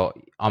publish. So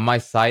on my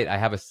site, I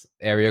have an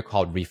area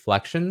called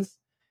Reflections.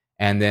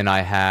 And then I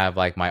have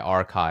my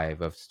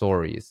archive of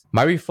stories.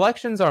 My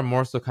reflections are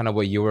more so kind of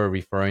what you were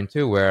referring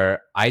to,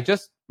 where I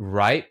just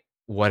write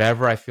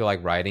whatever I feel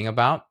like writing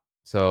about.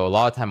 So a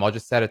lot of time I'll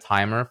just set a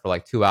timer for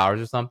 2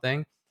 hours or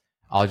something.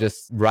 I'll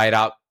just write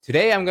out,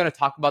 today I'm going to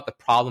talk about the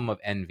problem of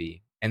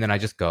envy. And then I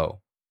just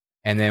go.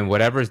 And then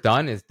whatever's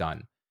done is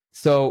done.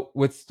 So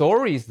with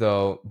stories,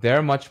 though,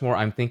 they're much more,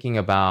 I'm thinking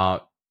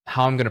about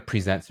how I'm going to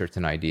present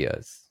certain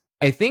ideas.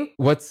 I think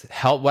what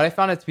I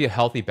found it to be a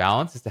healthy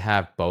balance is to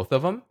have both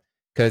of them.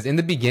 Because in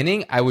the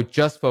beginning, I would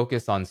just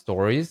focus on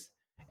stories.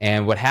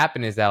 And what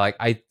happened is that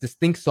I just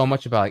think so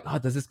much about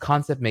does this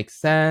concept make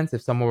sense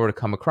if someone were to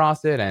come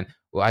across it? And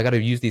I got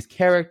to use these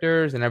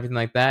characters and everything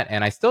like that.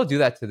 And I still do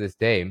that to this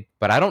day,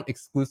 but I don't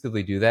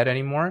exclusively do that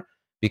anymore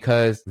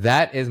because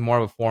that is more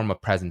of a form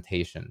of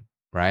presentation,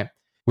 right?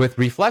 With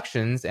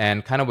reflections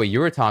and kind of what you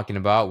were talking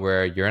about,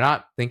 where you're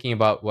not thinking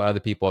about what other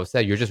people have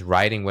said, you're just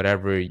writing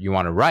whatever you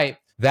want to write.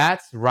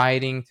 That's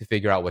writing to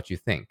figure out what you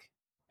think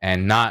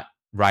and not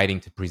writing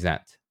to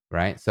present,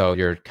 right? So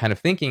you're kind of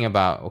thinking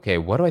about, okay,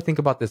 what do I think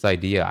about this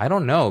idea? I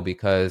don't know,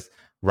 because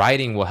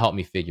writing will help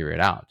me figure it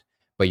out,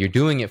 but you're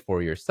doing it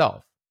for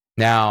yourself.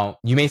 Now,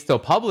 you may still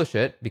publish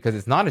it because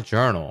it's not a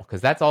journal,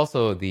 because that's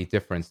also the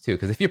difference too.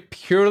 Because if you're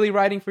purely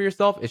writing for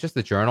yourself, it's just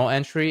a journal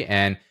entry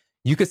and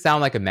you could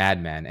sound like a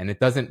madman and it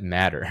doesn't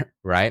matter,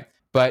 right?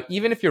 But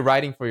even if you're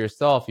writing for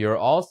yourself, you're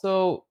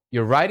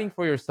writing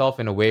for yourself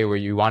in a way where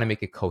you want to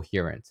make it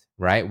coherent,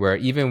 right? Where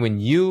even when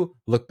you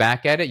look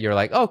back at it, you're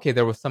like, oh, okay,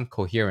 there was some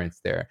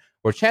coherence there.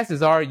 Where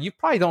chances are you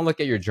probably don't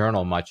look at your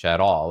journal much at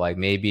all,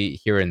 maybe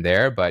here and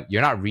there, but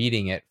you're not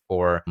reading it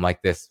for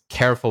this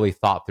carefully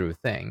thought through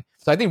thing.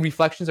 So I think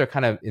reflections are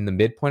kind of in the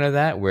midpoint of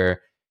that, where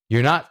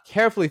you're not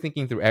carefully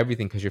thinking through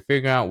everything because you're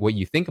figuring out what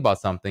you think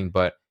about something,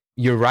 but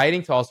you're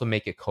writing to also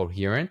make it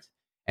coherent.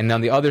 And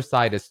on the other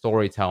side is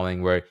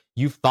storytelling, where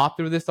you've thought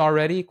through this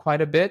already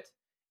quite a bit.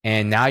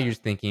 And now you're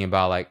thinking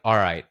about all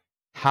right,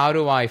 how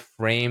do I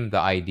frame the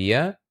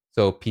idea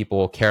so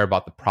people care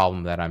about the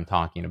problem that I'm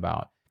talking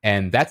about.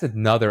 And that's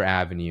another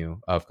avenue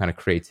of kind of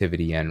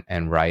creativity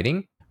and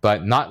writing.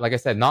 But not, like I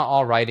said, not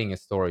all writing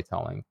is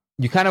storytelling.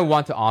 You kind of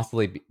want to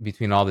oscillate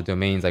between all the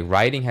domains. Like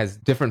writing has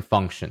different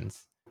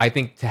functions. I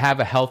think to have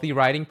a healthy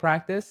writing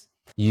practice,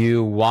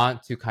 you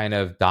want to kind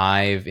of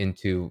dive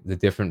into the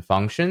different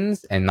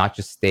functions and not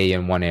just stay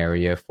in one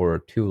area for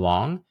too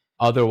long.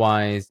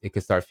 Otherwise, it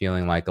could start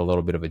feeling like a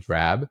little bit of a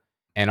drab.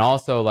 And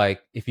also,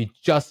 like, if you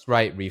just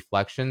write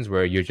reflections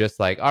where you're just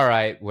like, all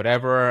right,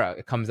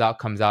 whatever comes out,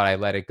 I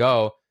let it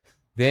go,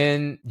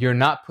 then you're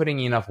not putting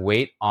enough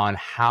weight on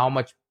how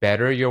much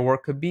better your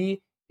work could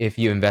be if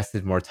you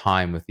invested more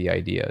time with the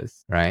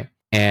ideas, right?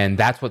 And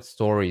that's what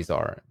stories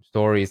are.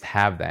 Stories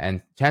have that.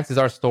 And chances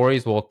are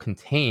stories will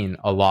contain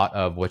a lot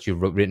of what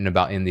you've written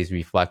about in these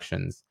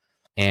reflections.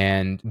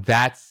 And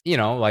that's,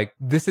 like,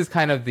 this is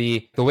kind of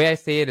the way I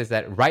say it is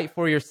that write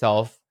for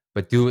yourself,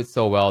 but do it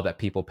so well that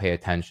people pay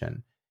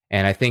attention.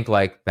 And I think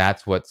like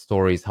that's what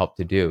stories help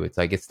to do. It's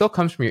like, it still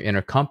comes from your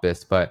inner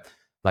compass, but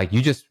like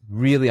you just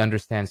really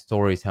understand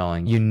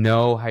storytelling. You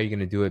know how you're going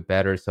to do it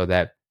better so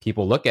that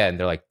people look at it and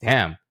they're like,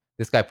 damn,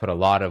 this guy put a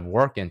lot of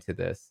work into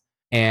this.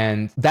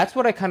 And that's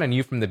what I kind of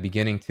knew from the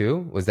beginning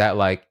too, was that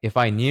like, if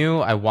I knew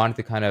I wanted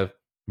to kind of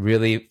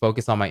really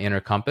focus on my inner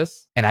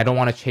compass and I don't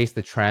want to chase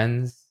the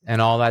trends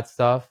and all that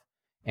stuff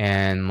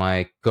and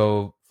like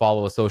go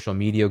follow a social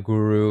media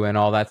guru and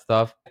all that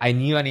stuff, I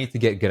knew I needed to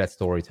get good at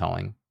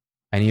storytelling.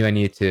 I knew I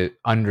needed to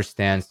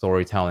understand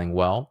storytelling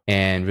well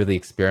and really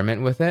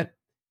experiment with it.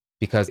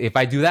 Because if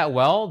I do that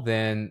well,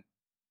 then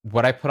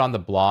what I put on the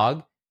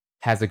blog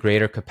has a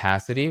greater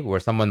capacity where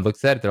someone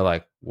looks at it, they're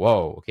like,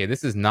 whoa, okay,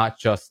 this is not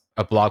just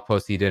a blog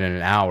post he did in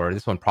an hour.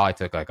 This one probably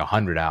took like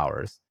 100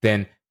 hours.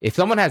 Then if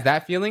someone has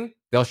that feeling,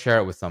 they'll share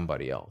it with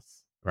somebody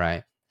else,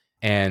 right?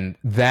 And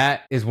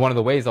that is one of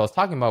the ways I was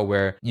talking about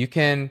where you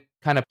can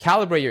kind of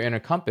calibrate your inner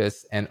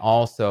compass and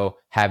also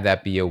have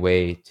that be a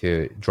way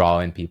to draw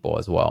in people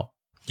as well.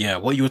 Yeah,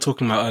 what you were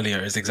talking about earlier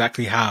is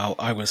exactly how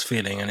I was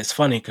feeling. And it's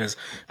funny because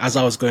as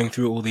I was going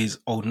through all these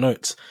old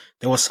notes,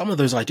 there were some of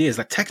those ideas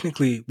that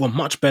technically were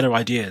much better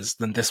ideas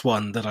than this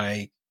one that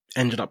I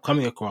ended up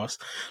coming across.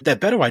 They're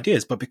better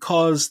ideas, but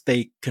because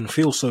they can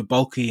feel so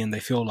bulky and they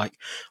feel like,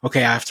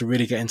 okay, I have to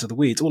really get into the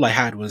weeds. All I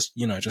had was,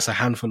 just a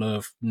handful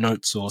of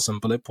notes or some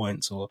bullet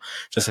points or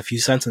just a few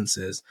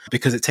sentences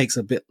because it takes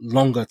a bit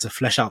longer to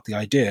flesh out the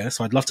idea.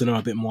 So I'd love to know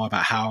a bit more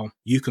about how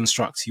you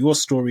construct your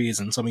stories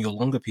and some of your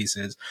longer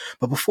pieces.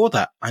 But before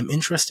that, I'm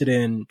interested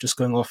in just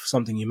going off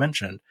something you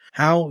mentioned,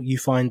 how you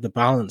find the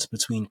balance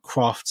between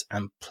craft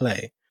and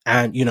play.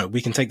 And,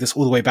 we can take this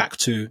all the way back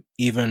to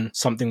even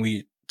something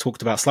we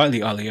talked about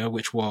slightly earlier,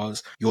 which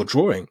was your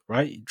drawing,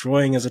 right?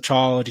 Drawing as a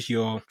child,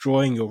 you're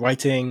drawing, you're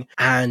writing,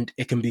 and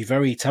it can be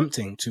very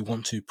tempting to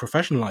want to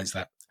professionalize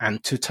that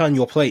and to turn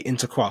your play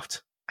into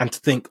craft and to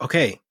think,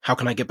 okay, how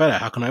can I get better?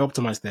 How can I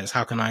optimize this?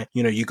 How can I,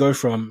 you go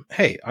from,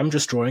 hey, I'm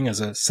just drawing as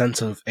a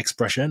sense of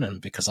expression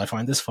and because I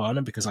find this fun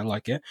and because I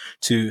like it,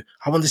 to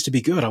I want this to be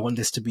good. I want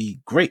this to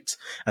be great.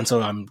 And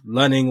so I'm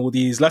learning all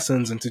these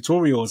lessons and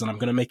tutorials and I'm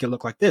going to make it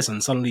look like this.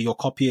 And suddenly you're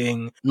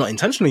copying, not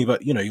intentionally,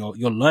 but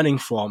you're learning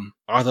from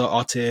other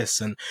artists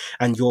and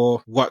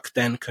your work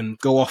then can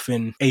go off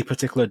in a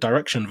particular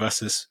direction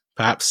versus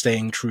perhaps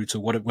staying true to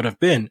what it would have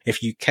been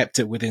if you kept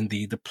it within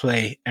the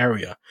play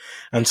area.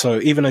 And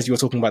so even as you were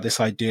talking about this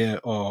idea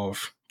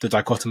of the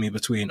dichotomy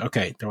between,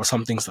 okay, there are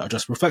some things that are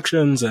just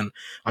reflections and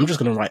I'm just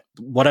going to write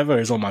whatever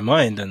is on my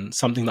mind and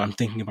something that I'm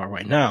thinking about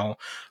right now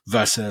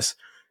versus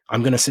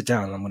I'm going to sit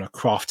down and I'm going to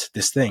craft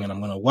this thing and I'm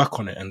going to work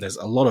on it. And there's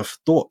a lot of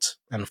thought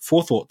and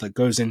forethought that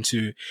goes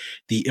into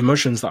the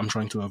emotions that I'm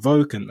trying to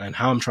evoke and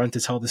how I'm trying to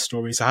tell this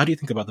story. So how do you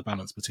think about the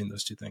balance between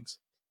those two things?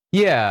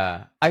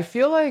 Yeah, I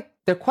feel like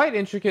they're quite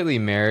intricately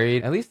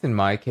married, at least in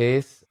my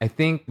case. I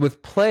think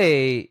with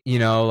play,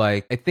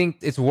 like, I think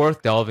it's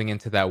worth delving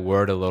into that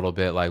word a little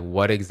bit. Like,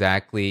 what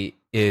exactly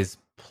is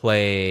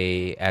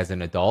play as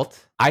an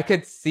adult? I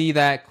could see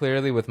that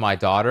clearly with my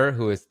daughter,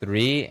 who is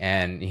 3,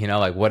 and,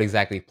 like, what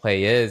exactly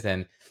play is.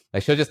 And,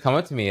 like, she'll just come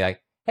up to me,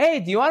 like,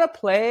 hey, do you want to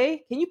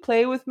play? Can you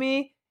play with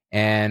me?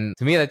 And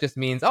to me, that just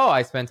means, oh,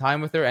 I spend time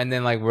with her. And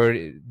then like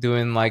we're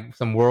doing like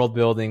some world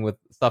building with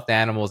stuffed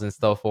animals and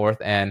so forth.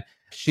 And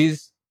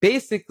she's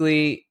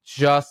basically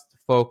just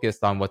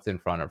focused on what's in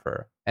front of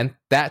her. And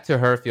that to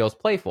her feels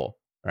playful,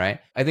 right?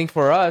 I think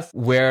for us,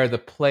 where the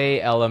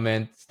play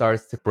element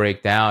starts to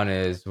break down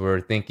is we're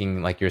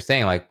thinking, like you're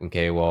saying, like,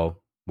 okay,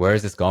 well, where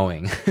is this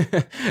going?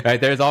 Right?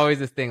 There's always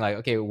this thing like,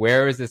 okay,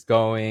 where is this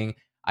going?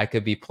 I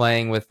could be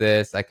playing with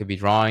this. I could be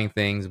drawing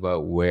things,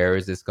 but where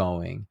is this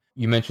going?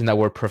 You mentioned that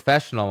word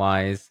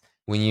professionalize.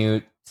 When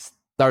you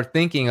start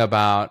thinking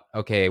about,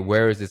 okay,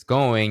 where is this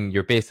going?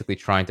 You're basically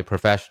trying to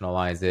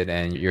professionalize it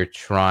and you're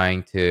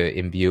trying to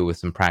imbue with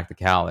some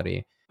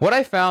practicality. What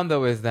I found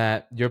though is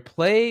that your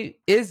play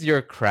is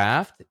your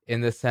craft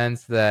in the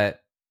sense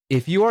that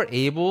if you are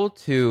able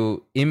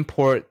to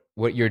import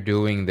what you're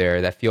doing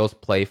there that feels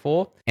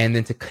playful and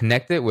then to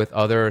connect it with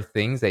other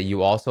things that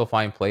you also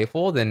find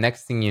playful, then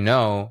next thing you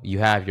know, you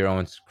have your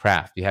own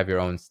craft, you have your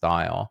own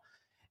style.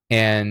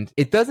 And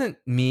it doesn't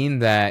mean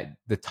that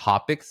the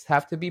topics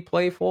have to be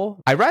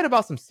playful. I write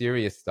about some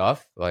serious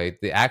stuff, like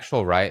the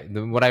actual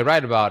what I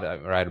write about,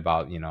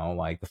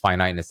 like the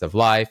finiteness of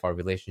life, our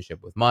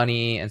relationship with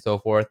money, and so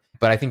forth.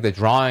 But I think the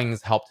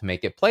drawings help to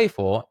make it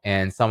playful,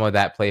 and some of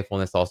that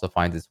playfulness also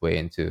finds its way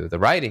into the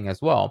writing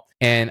as well.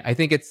 And I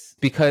think it's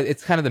because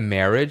it's kind of the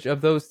marriage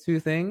of those two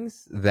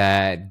things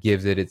that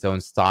gives it its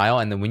own style.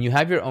 And then when you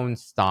have your own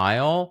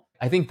style,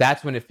 I think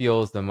that's when it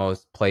feels the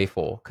most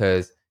playful,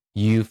 because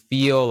you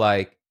feel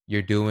like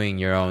you're doing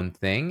your own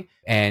thing.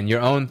 And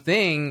your own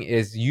thing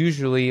is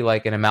usually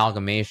like an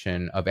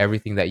amalgamation of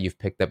everything that you've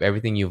picked up,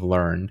 everything you've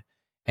learned,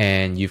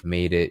 and you've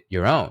made it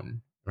your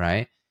own,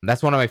 right?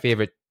 That's one of my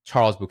favorite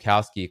Charles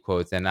Bukowski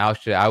quotes. And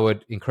actually, I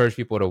would encourage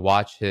people to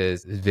watch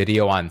his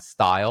video on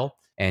style.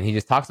 And he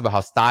just talks about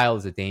how style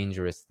is a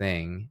dangerous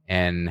thing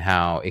and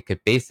how it could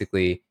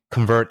basically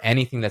convert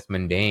anything that's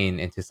mundane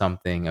into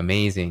something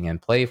amazing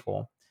and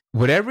playful.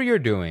 Whatever you're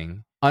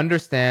doing,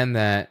 understand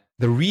that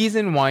the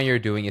reason why you're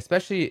doing,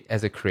 especially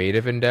as a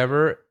creative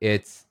endeavor,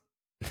 it's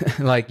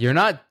like you're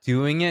not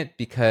doing it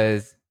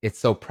because it's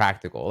so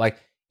practical. Like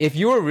if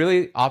you were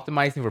really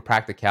optimizing for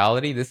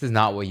practicality, this is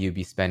not what you'd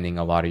be spending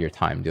a lot of your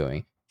time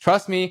doing.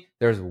 Trust me,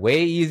 there's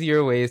way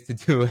easier ways to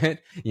do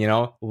it,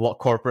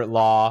 corporate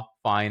law,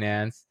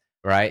 finance,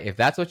 right? If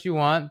that's what you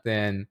want,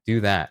 then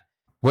do that.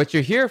 What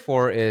you're here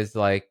for is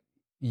like,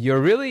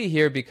 you're really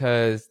here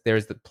because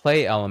there's the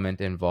play element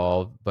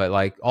involved, but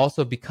like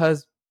also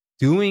because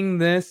doing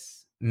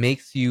this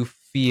makes you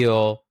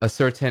feel a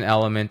certain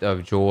element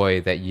of joy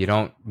that you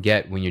don't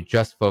get when you're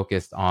just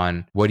focused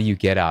on what do you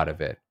get out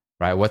of it,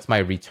 right? What's my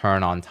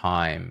return on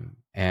time?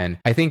 And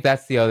I think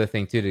that's the other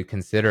thing too to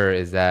consider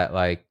is that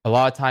like a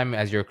lot of time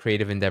as your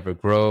creative endeavor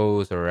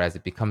grows or as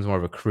it becomes more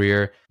of a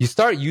career, you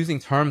start using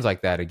terms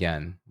like that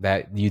again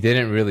that you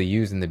didn't really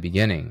use in the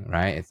beginning,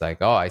 right? It's like,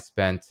 oh, I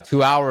spent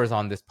 2 hours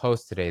on this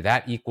post today.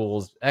 That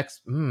equals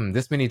X,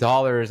 this many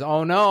dollars.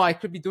 Oh no, I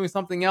could be doing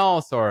something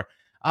else. Or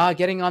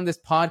getting on this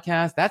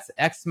podcast, that's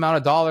X amount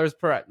of dollars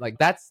per, like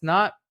that's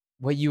not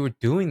what you were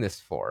doing this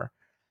for.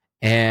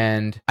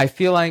 And I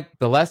feel like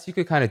the less you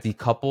could kind of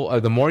decouple, or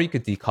the more you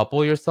could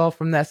decouple yourself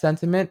from that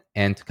sentiment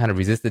and to kind of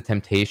resist the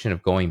temptation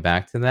of going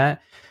back to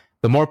that,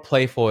 the more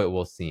playful it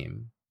will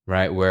seem,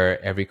 right? Where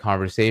every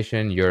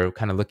conversation, you're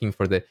kind of looking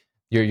for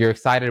you're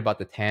excited about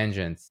the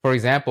tangents. For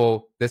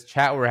example, this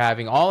chat we're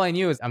having, all I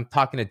knew is I'm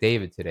talking to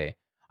David today.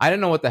 I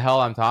don't know what the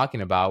hell I'm talking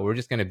about. We're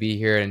just going to be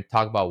here and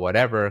talk about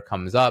whatever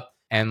comes up.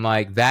 And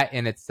like that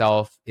in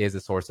itself is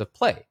a source of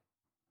play,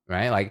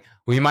 right? Like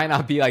we might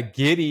not be like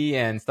giddy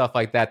and stuff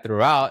like that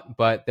throughout,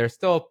 but there's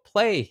still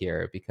play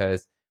here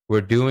because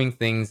we're doing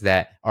things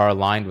that are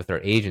aligned with our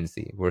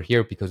agency. We're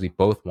here because we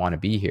both want to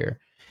be here.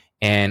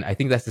 And I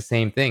think that's the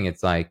same thing.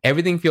 It's like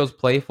everything feels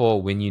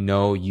playful when you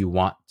know you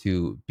want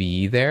to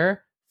be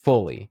there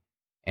fully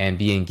and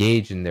be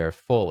engaged in there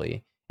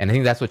fully. And I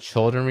think that's what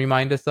children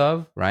remind us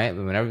of, right?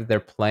 Whenever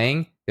they're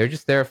playing, they're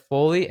just there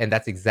fully, and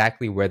that's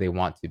exactly where they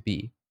want to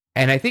be.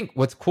 And I think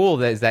what's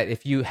cool is that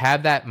if you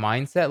have that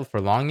mindset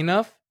for long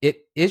enough,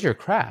 it is your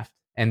craft.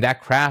 And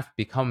that craft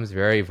becomes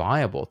very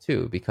viable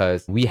too,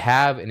 because we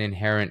have an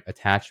inherent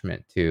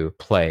attachment to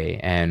play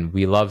and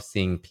we love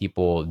seeing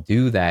people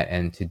do that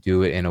and to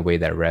do it in a way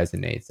that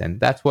resonates. And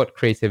that's what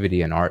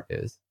creativity and art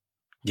is.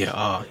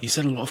 Yeah, you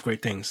said a lot of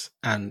great things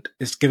and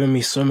it's given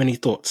me so many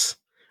thoughts.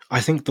 I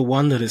think the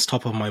one that is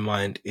top of my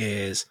mind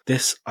is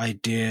this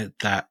idea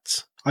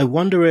that I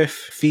wonder if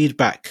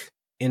feedback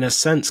in a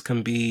sense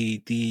can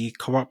be the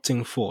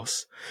corrupting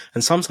force.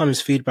 And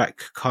sometimes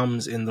feedback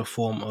comes in the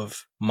form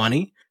of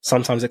money.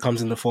 Sometimes it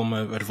comes in the form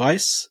of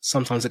advice.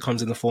 Sometimes it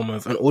comes in the form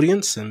of an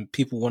audience and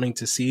people wanting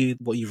to see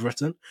what you've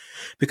written.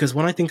 Because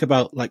when I think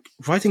about like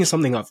writing is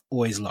something I've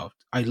always loved.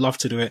 I love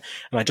to do it.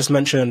 And I just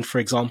mentioned, for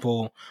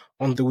example,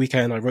 on the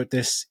weekend, I wrote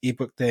this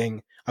ebook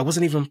thing. I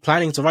wasn't even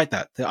planning to write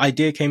that. The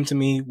idea came to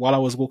me while I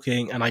was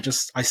walking and I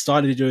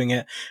started doing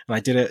it and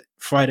I did it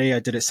Friday. I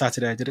did it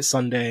Saturday. I did it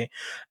Sunday.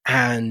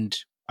 And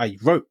I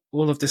wrote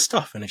all of this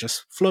stuff and it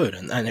just flowed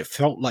and it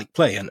felt like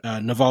play. And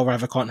Naval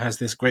Ravikant has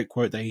this great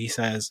quote that he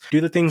says, do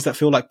the things that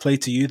feel like play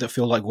to you that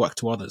feel like work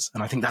to others.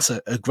 And I think that's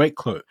a great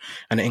quote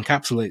and it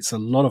encapsulates a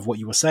lot of what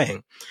you were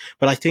saying.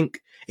 But I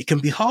think it can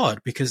be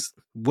hard because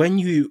when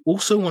you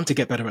also want to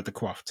get better at the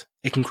craft,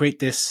 it can create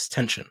this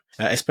tension,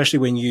 especially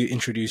when you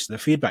introduce the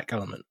feedback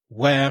element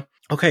where,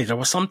 okay, there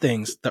are some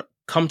things that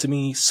come to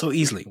me so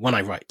easily when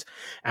I write.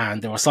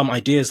 And there are some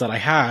ideas that I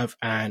have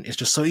and it's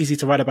just so easy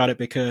to write about it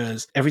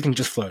because everything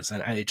just flows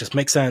and it just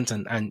makes sense.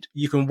 And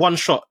you can one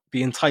shot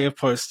the entire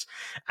post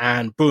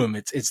and boom,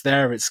 it's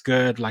there. It's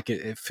good. Like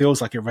it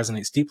feels like it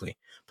resonates deeply.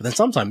 But then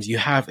sometimes you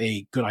have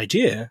a good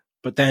idea,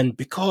 but then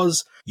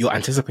because you're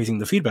anticipating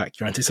the feedback,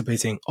 you're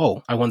anticipating,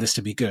 oh, I want this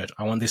to be good.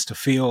 I want this to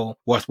feel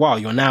worthwhile.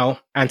 You're now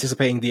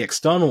anticipating the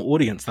external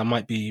audience that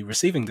might be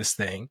receiving this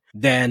thing.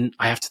 Then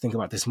I have to think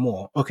about this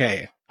more.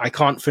 Okay, I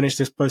can't finish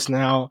this post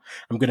now.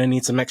 I'm going to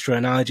need some extra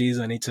analogies.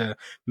 I need to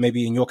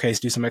maybe in your case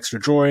do some extra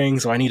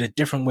drawings, or I need a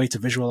different way to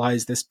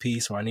visualize this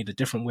piece, or I need a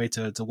different way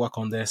to work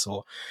on this,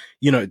 or,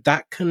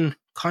 that can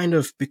kind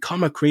of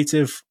become a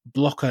creative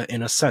blocker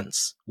in a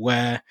sense,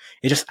 where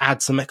it just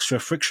adds some extra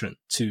friction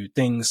to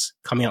things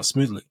coming out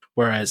smoothly.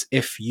 Whereas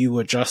if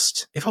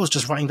I was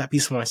just writing that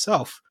piece for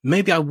myself,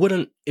 maybe it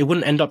wouldn't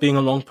end up being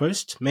a long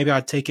post. Maybe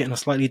I'd take it in a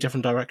slightly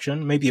different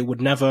direction. Maybe it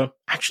would never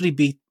actually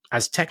be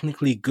as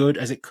technically good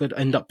as it could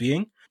end up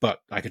being. But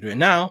I could do it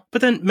now.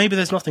 But then maybe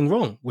there's nothing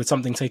wrong with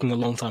something taking a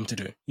long time to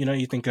do. You know,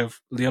 you think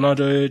of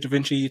Leonardo da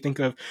Vinci, you think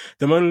of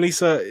the Mona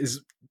Lisa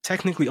is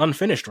technically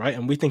unfinished, right?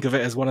 And we think of it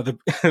as one of the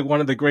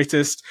one of the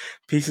greatest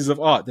pieces of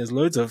art. There's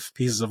loads of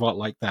pieces of art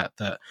like that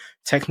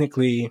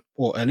technically,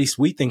 or at least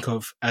we think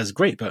of as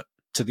great, but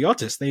to the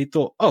artist, they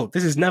thought, oh,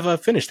 this is never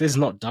finished. This is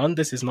not done.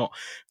 This is not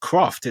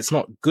craft. It's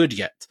not good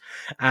yet.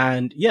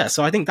 And yeah,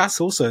 so I think that's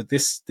also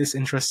this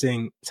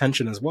interesting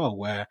tension as well,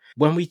 where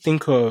when we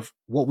think of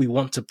what we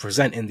want to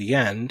present in the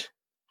end,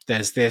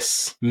 there's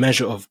this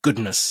measure of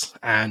goodness,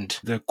 and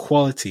the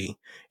quality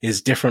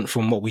is different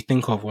from what we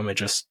think of when we're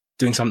just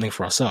doing something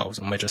for ourselves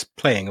and we're just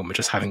playing and we're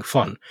just having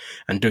fun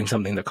and doing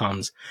something that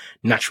comes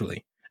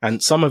naturally.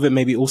 And some of it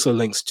maybe also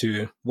links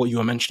to what you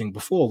were mentioning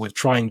before with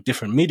trying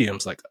different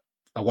mediums. Like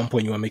at one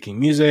point you were making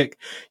music,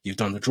 you've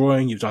done the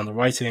drawing, you've done the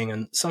writing,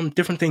 and some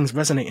different things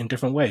resonate in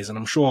different ways. And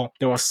I'm sure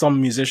there are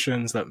some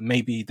musicians that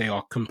maybe they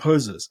are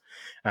composers,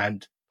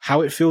 and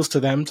how it feels to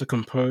them to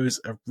compose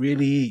a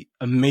really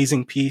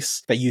amazing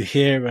piece that you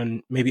hear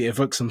and maybe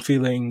evokes some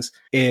feelings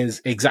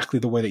is exactly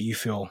the way that you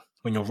feel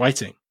when you're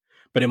writing.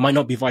 But it might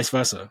not be vice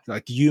versa.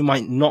 Like you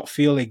might not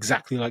feel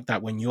exactly like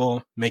that when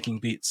you're making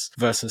beats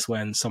versus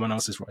when someone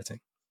else is writing.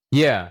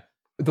 Yeah.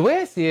 The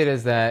way I see it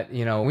is that,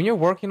 you know, when you're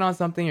working on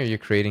something or you're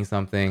creating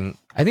something,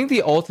 I think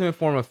the ultimate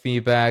form of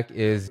feedback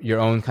is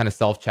your own kind of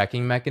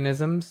self-checking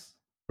mechanisms,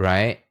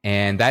 right?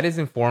 And that is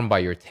informed by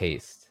your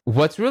taste.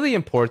 What's really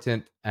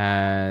important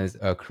as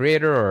a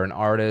creator or an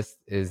artist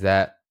is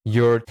that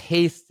your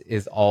taste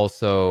is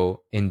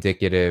also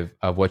indicative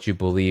of what you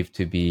believe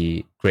to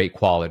be great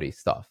quality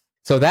stuff.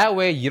 So that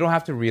way you don't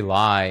have to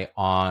rely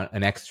on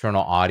an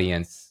external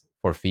audience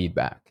for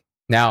feedback.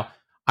 Now,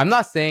 I'm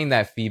not saying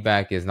that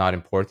feedback is not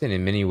important.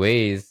 In many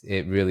ways,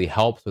 it really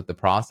helps with the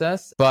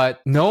process,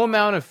 but no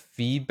amount of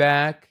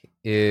feedback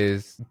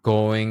is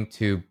going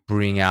to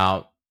bring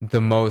out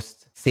the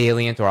most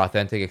salient or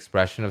authentic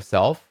expression of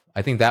self.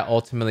 I think that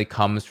ultimately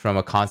comes from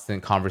a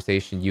constant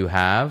conversation you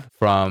have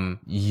from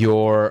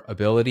your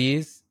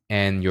abilities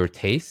and your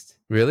taste,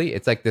 really.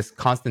 It's like this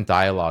constant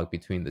dialogue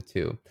between the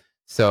two.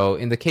 So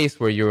in the case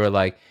where you were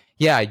like,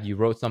 yeah, you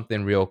wrote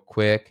something real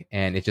quick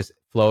and it just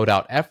flowed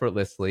out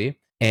effortlessly,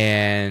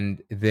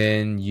 and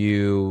then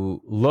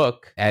you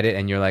look at it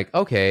and you're like,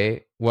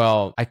 okay,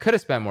 well, I could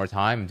have spent more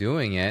time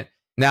doing it.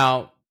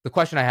 Now, the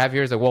question I have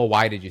here is like, well,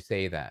 why did you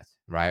say that,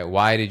 right?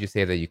 Why did you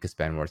say that you could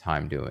spend more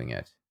time doing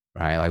it,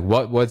 right? Like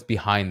what was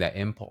behind that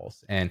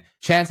impulse? And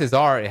chances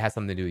are it has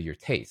something to do with your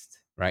taste,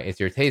 right? It's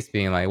your taste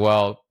being like,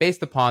 well,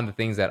 based upon the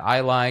things that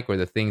I like or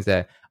the things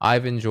that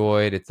I've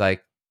enjoyed, it's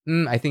like,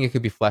 I think it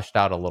could be fleshed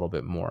out a little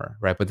bit more,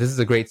 right? But this is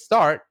a great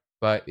start,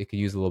 but it could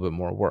use a little bit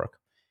more work.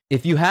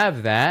 If you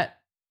have that,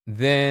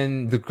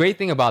 then the great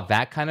thing about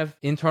that kind of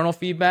internal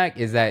feedback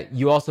is that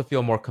you also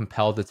feel more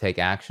compelled to take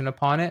action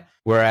upon it.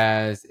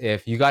 Whereas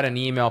if you got an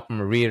email from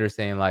a reader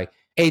saying like,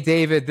 hey,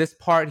 David, this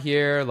part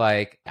here,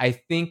 like, I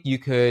think you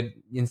could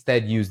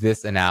instead use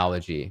this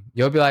analogy.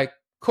 You'll be like,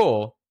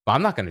 cool, but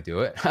I'm not going to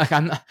do it. Like,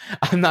 I'm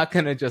not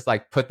going to just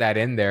like put that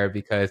in there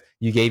because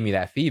you gave me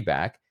that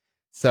feedback.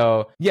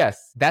 So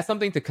yes, that's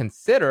something to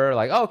consider.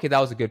 Like, oh, okay, that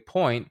was a good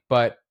point.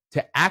 But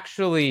to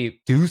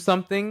actually do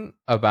something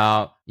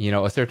about, you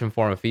know, a certain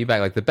form of feedback,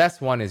 like the best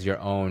one is your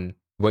own,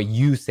 what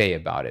you say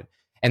about it.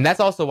 And that's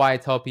also why I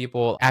tell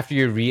people after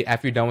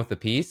you're done with the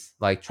piece,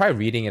 like try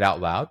reading it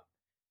out loud.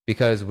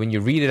 Because when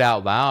you read it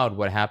out loud,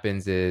 what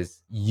happens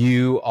is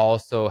you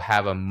also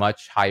have a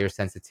much higher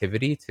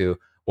sensitivity to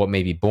what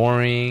may be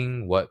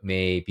boring, what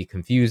may be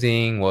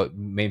confusing, what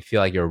may feel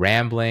like you're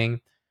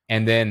rambling.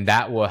 And then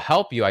that will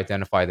help you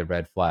identify the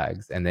red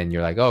flags. And then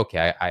you're like, oh,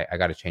 okay, I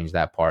got to change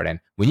that part.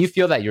 And when you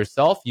feel that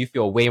yourself, you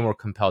feel way more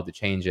compelled to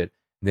change it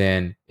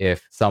than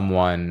if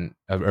someone,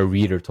 a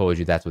reader told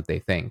you that's what they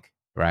think,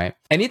 right?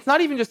 And it's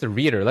not even just a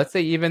reader. Let's say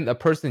even a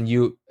person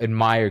you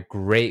admire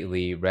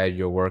greatly read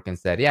your work and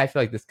said, yeah, I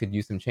feel like this could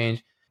use some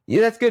change.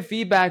 Yeah, that's good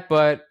feedback,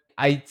 but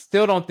I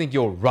still don't think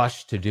you'll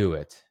rush to do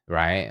it,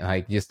 right?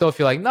 Like you still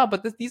feel like, no,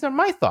 but these are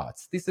my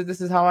thoughts. This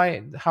is how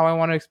I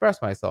want to express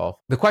myself.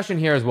 The question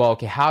here is, well,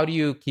 okay, how do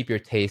you keep your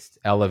taste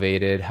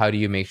elevated? How do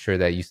you make sure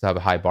that you still have a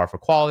high bar for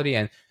quality?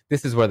 And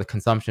this is where the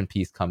consumption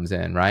piece comes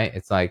in, right?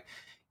 It's like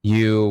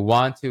you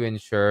want to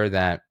ensure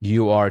that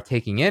you are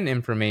taking in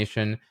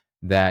information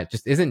that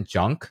just isn't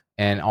junk.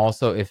 And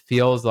also it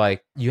feels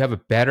like you have a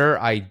better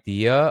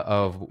idea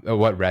of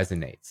what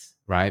resonates,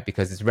 right?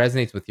 Because it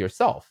resonates with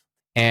yourself.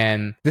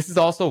 And this is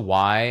also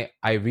why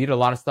I read a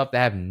lot of stuff that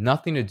have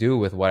nothing to do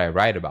with what I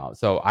write about.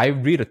 So I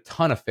read a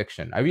ton of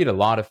fiction. I read a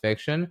lot of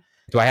fiction.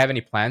 Do I have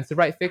any plans to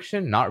write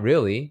fiction? Not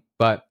really.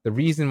 But the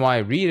reason why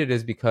I read it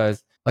is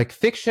because like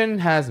fiction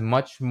has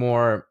much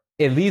more,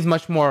 it leaves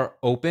much more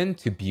open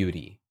to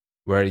beauty,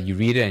 where you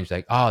read it and you're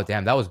like, oh,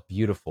 damn, that was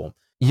beautiful.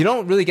 You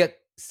don't really get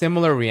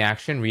similar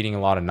reaction reading a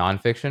lot of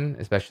nonfiction,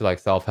 especially like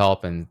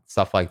self-help and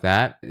stuff like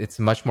that. It's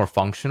much more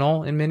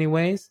functional in many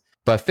ways.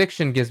 But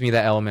fiction gives me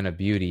that element of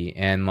beauty.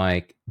 And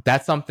like,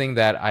 that's something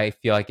that I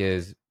feel like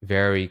is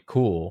very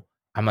cool.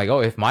 I'm like, oh,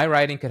 if my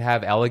writing could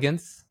have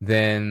elegance,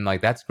 then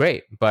like, that's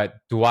great. But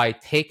do I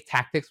take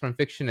tactics from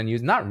fiction and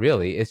use? Not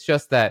really. It's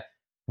just that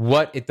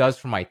what it does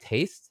for my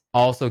taste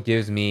also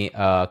gives me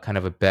a kind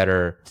of a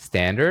better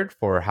standard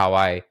for how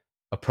I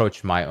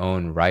approach my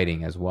own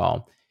writing as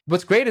well.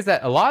 What's great is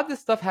that a lot of this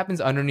stuff happens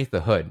underneath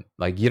the hood.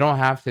 Like, you don't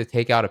have to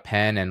take out a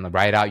pen and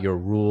write out your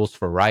rules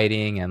for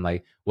writing and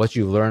like what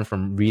you learn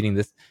from reading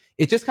this.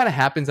 It just kind of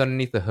happens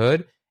underneath the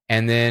hood,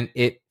 and then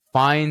it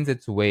finds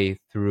its way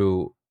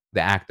through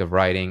the act of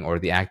writing or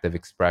the act of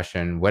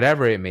expression,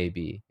 whatever it may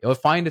be. It'll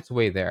find its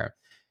way there.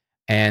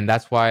 And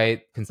that's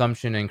why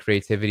consumption and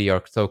creativity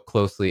are so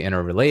closely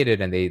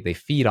interrelated, and they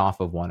feed off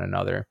of one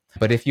another.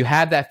 But if you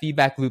have that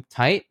feedback loop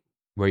tight,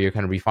 where you're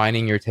kind of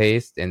refining your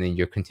taste and then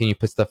you're continuing to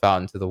put stuff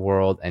out into the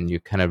world and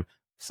you're kind of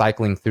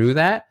cycling through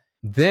that,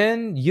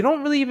 then you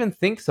don't really even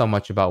think so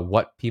much about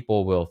what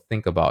people will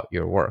think about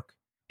your work.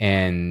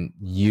 And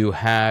you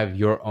have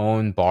your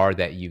own bar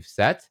that you've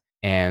set.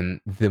 And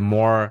the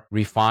more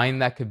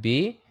refined that could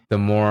be, the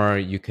more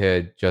you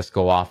could just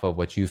go off of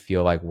what you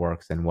feel like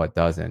works and what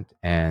doesn't.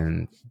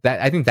 And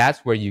that, I think that's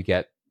where you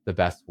get the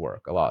best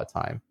work a lot of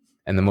time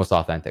and the most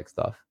authentic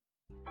stuff.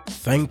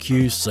 Thank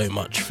you so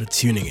much for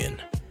tuning in.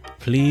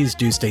 Please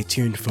do stay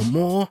tuned for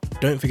more.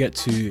 Don't forget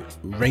to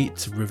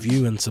rate,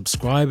 review, and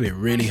subscribe. It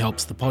really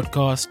helps the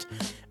podcast.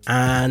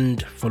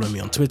 And follow me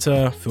on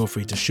Twitter. Feel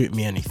free to shoot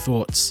me any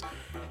thoughts.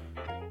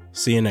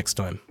 See you next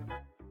time.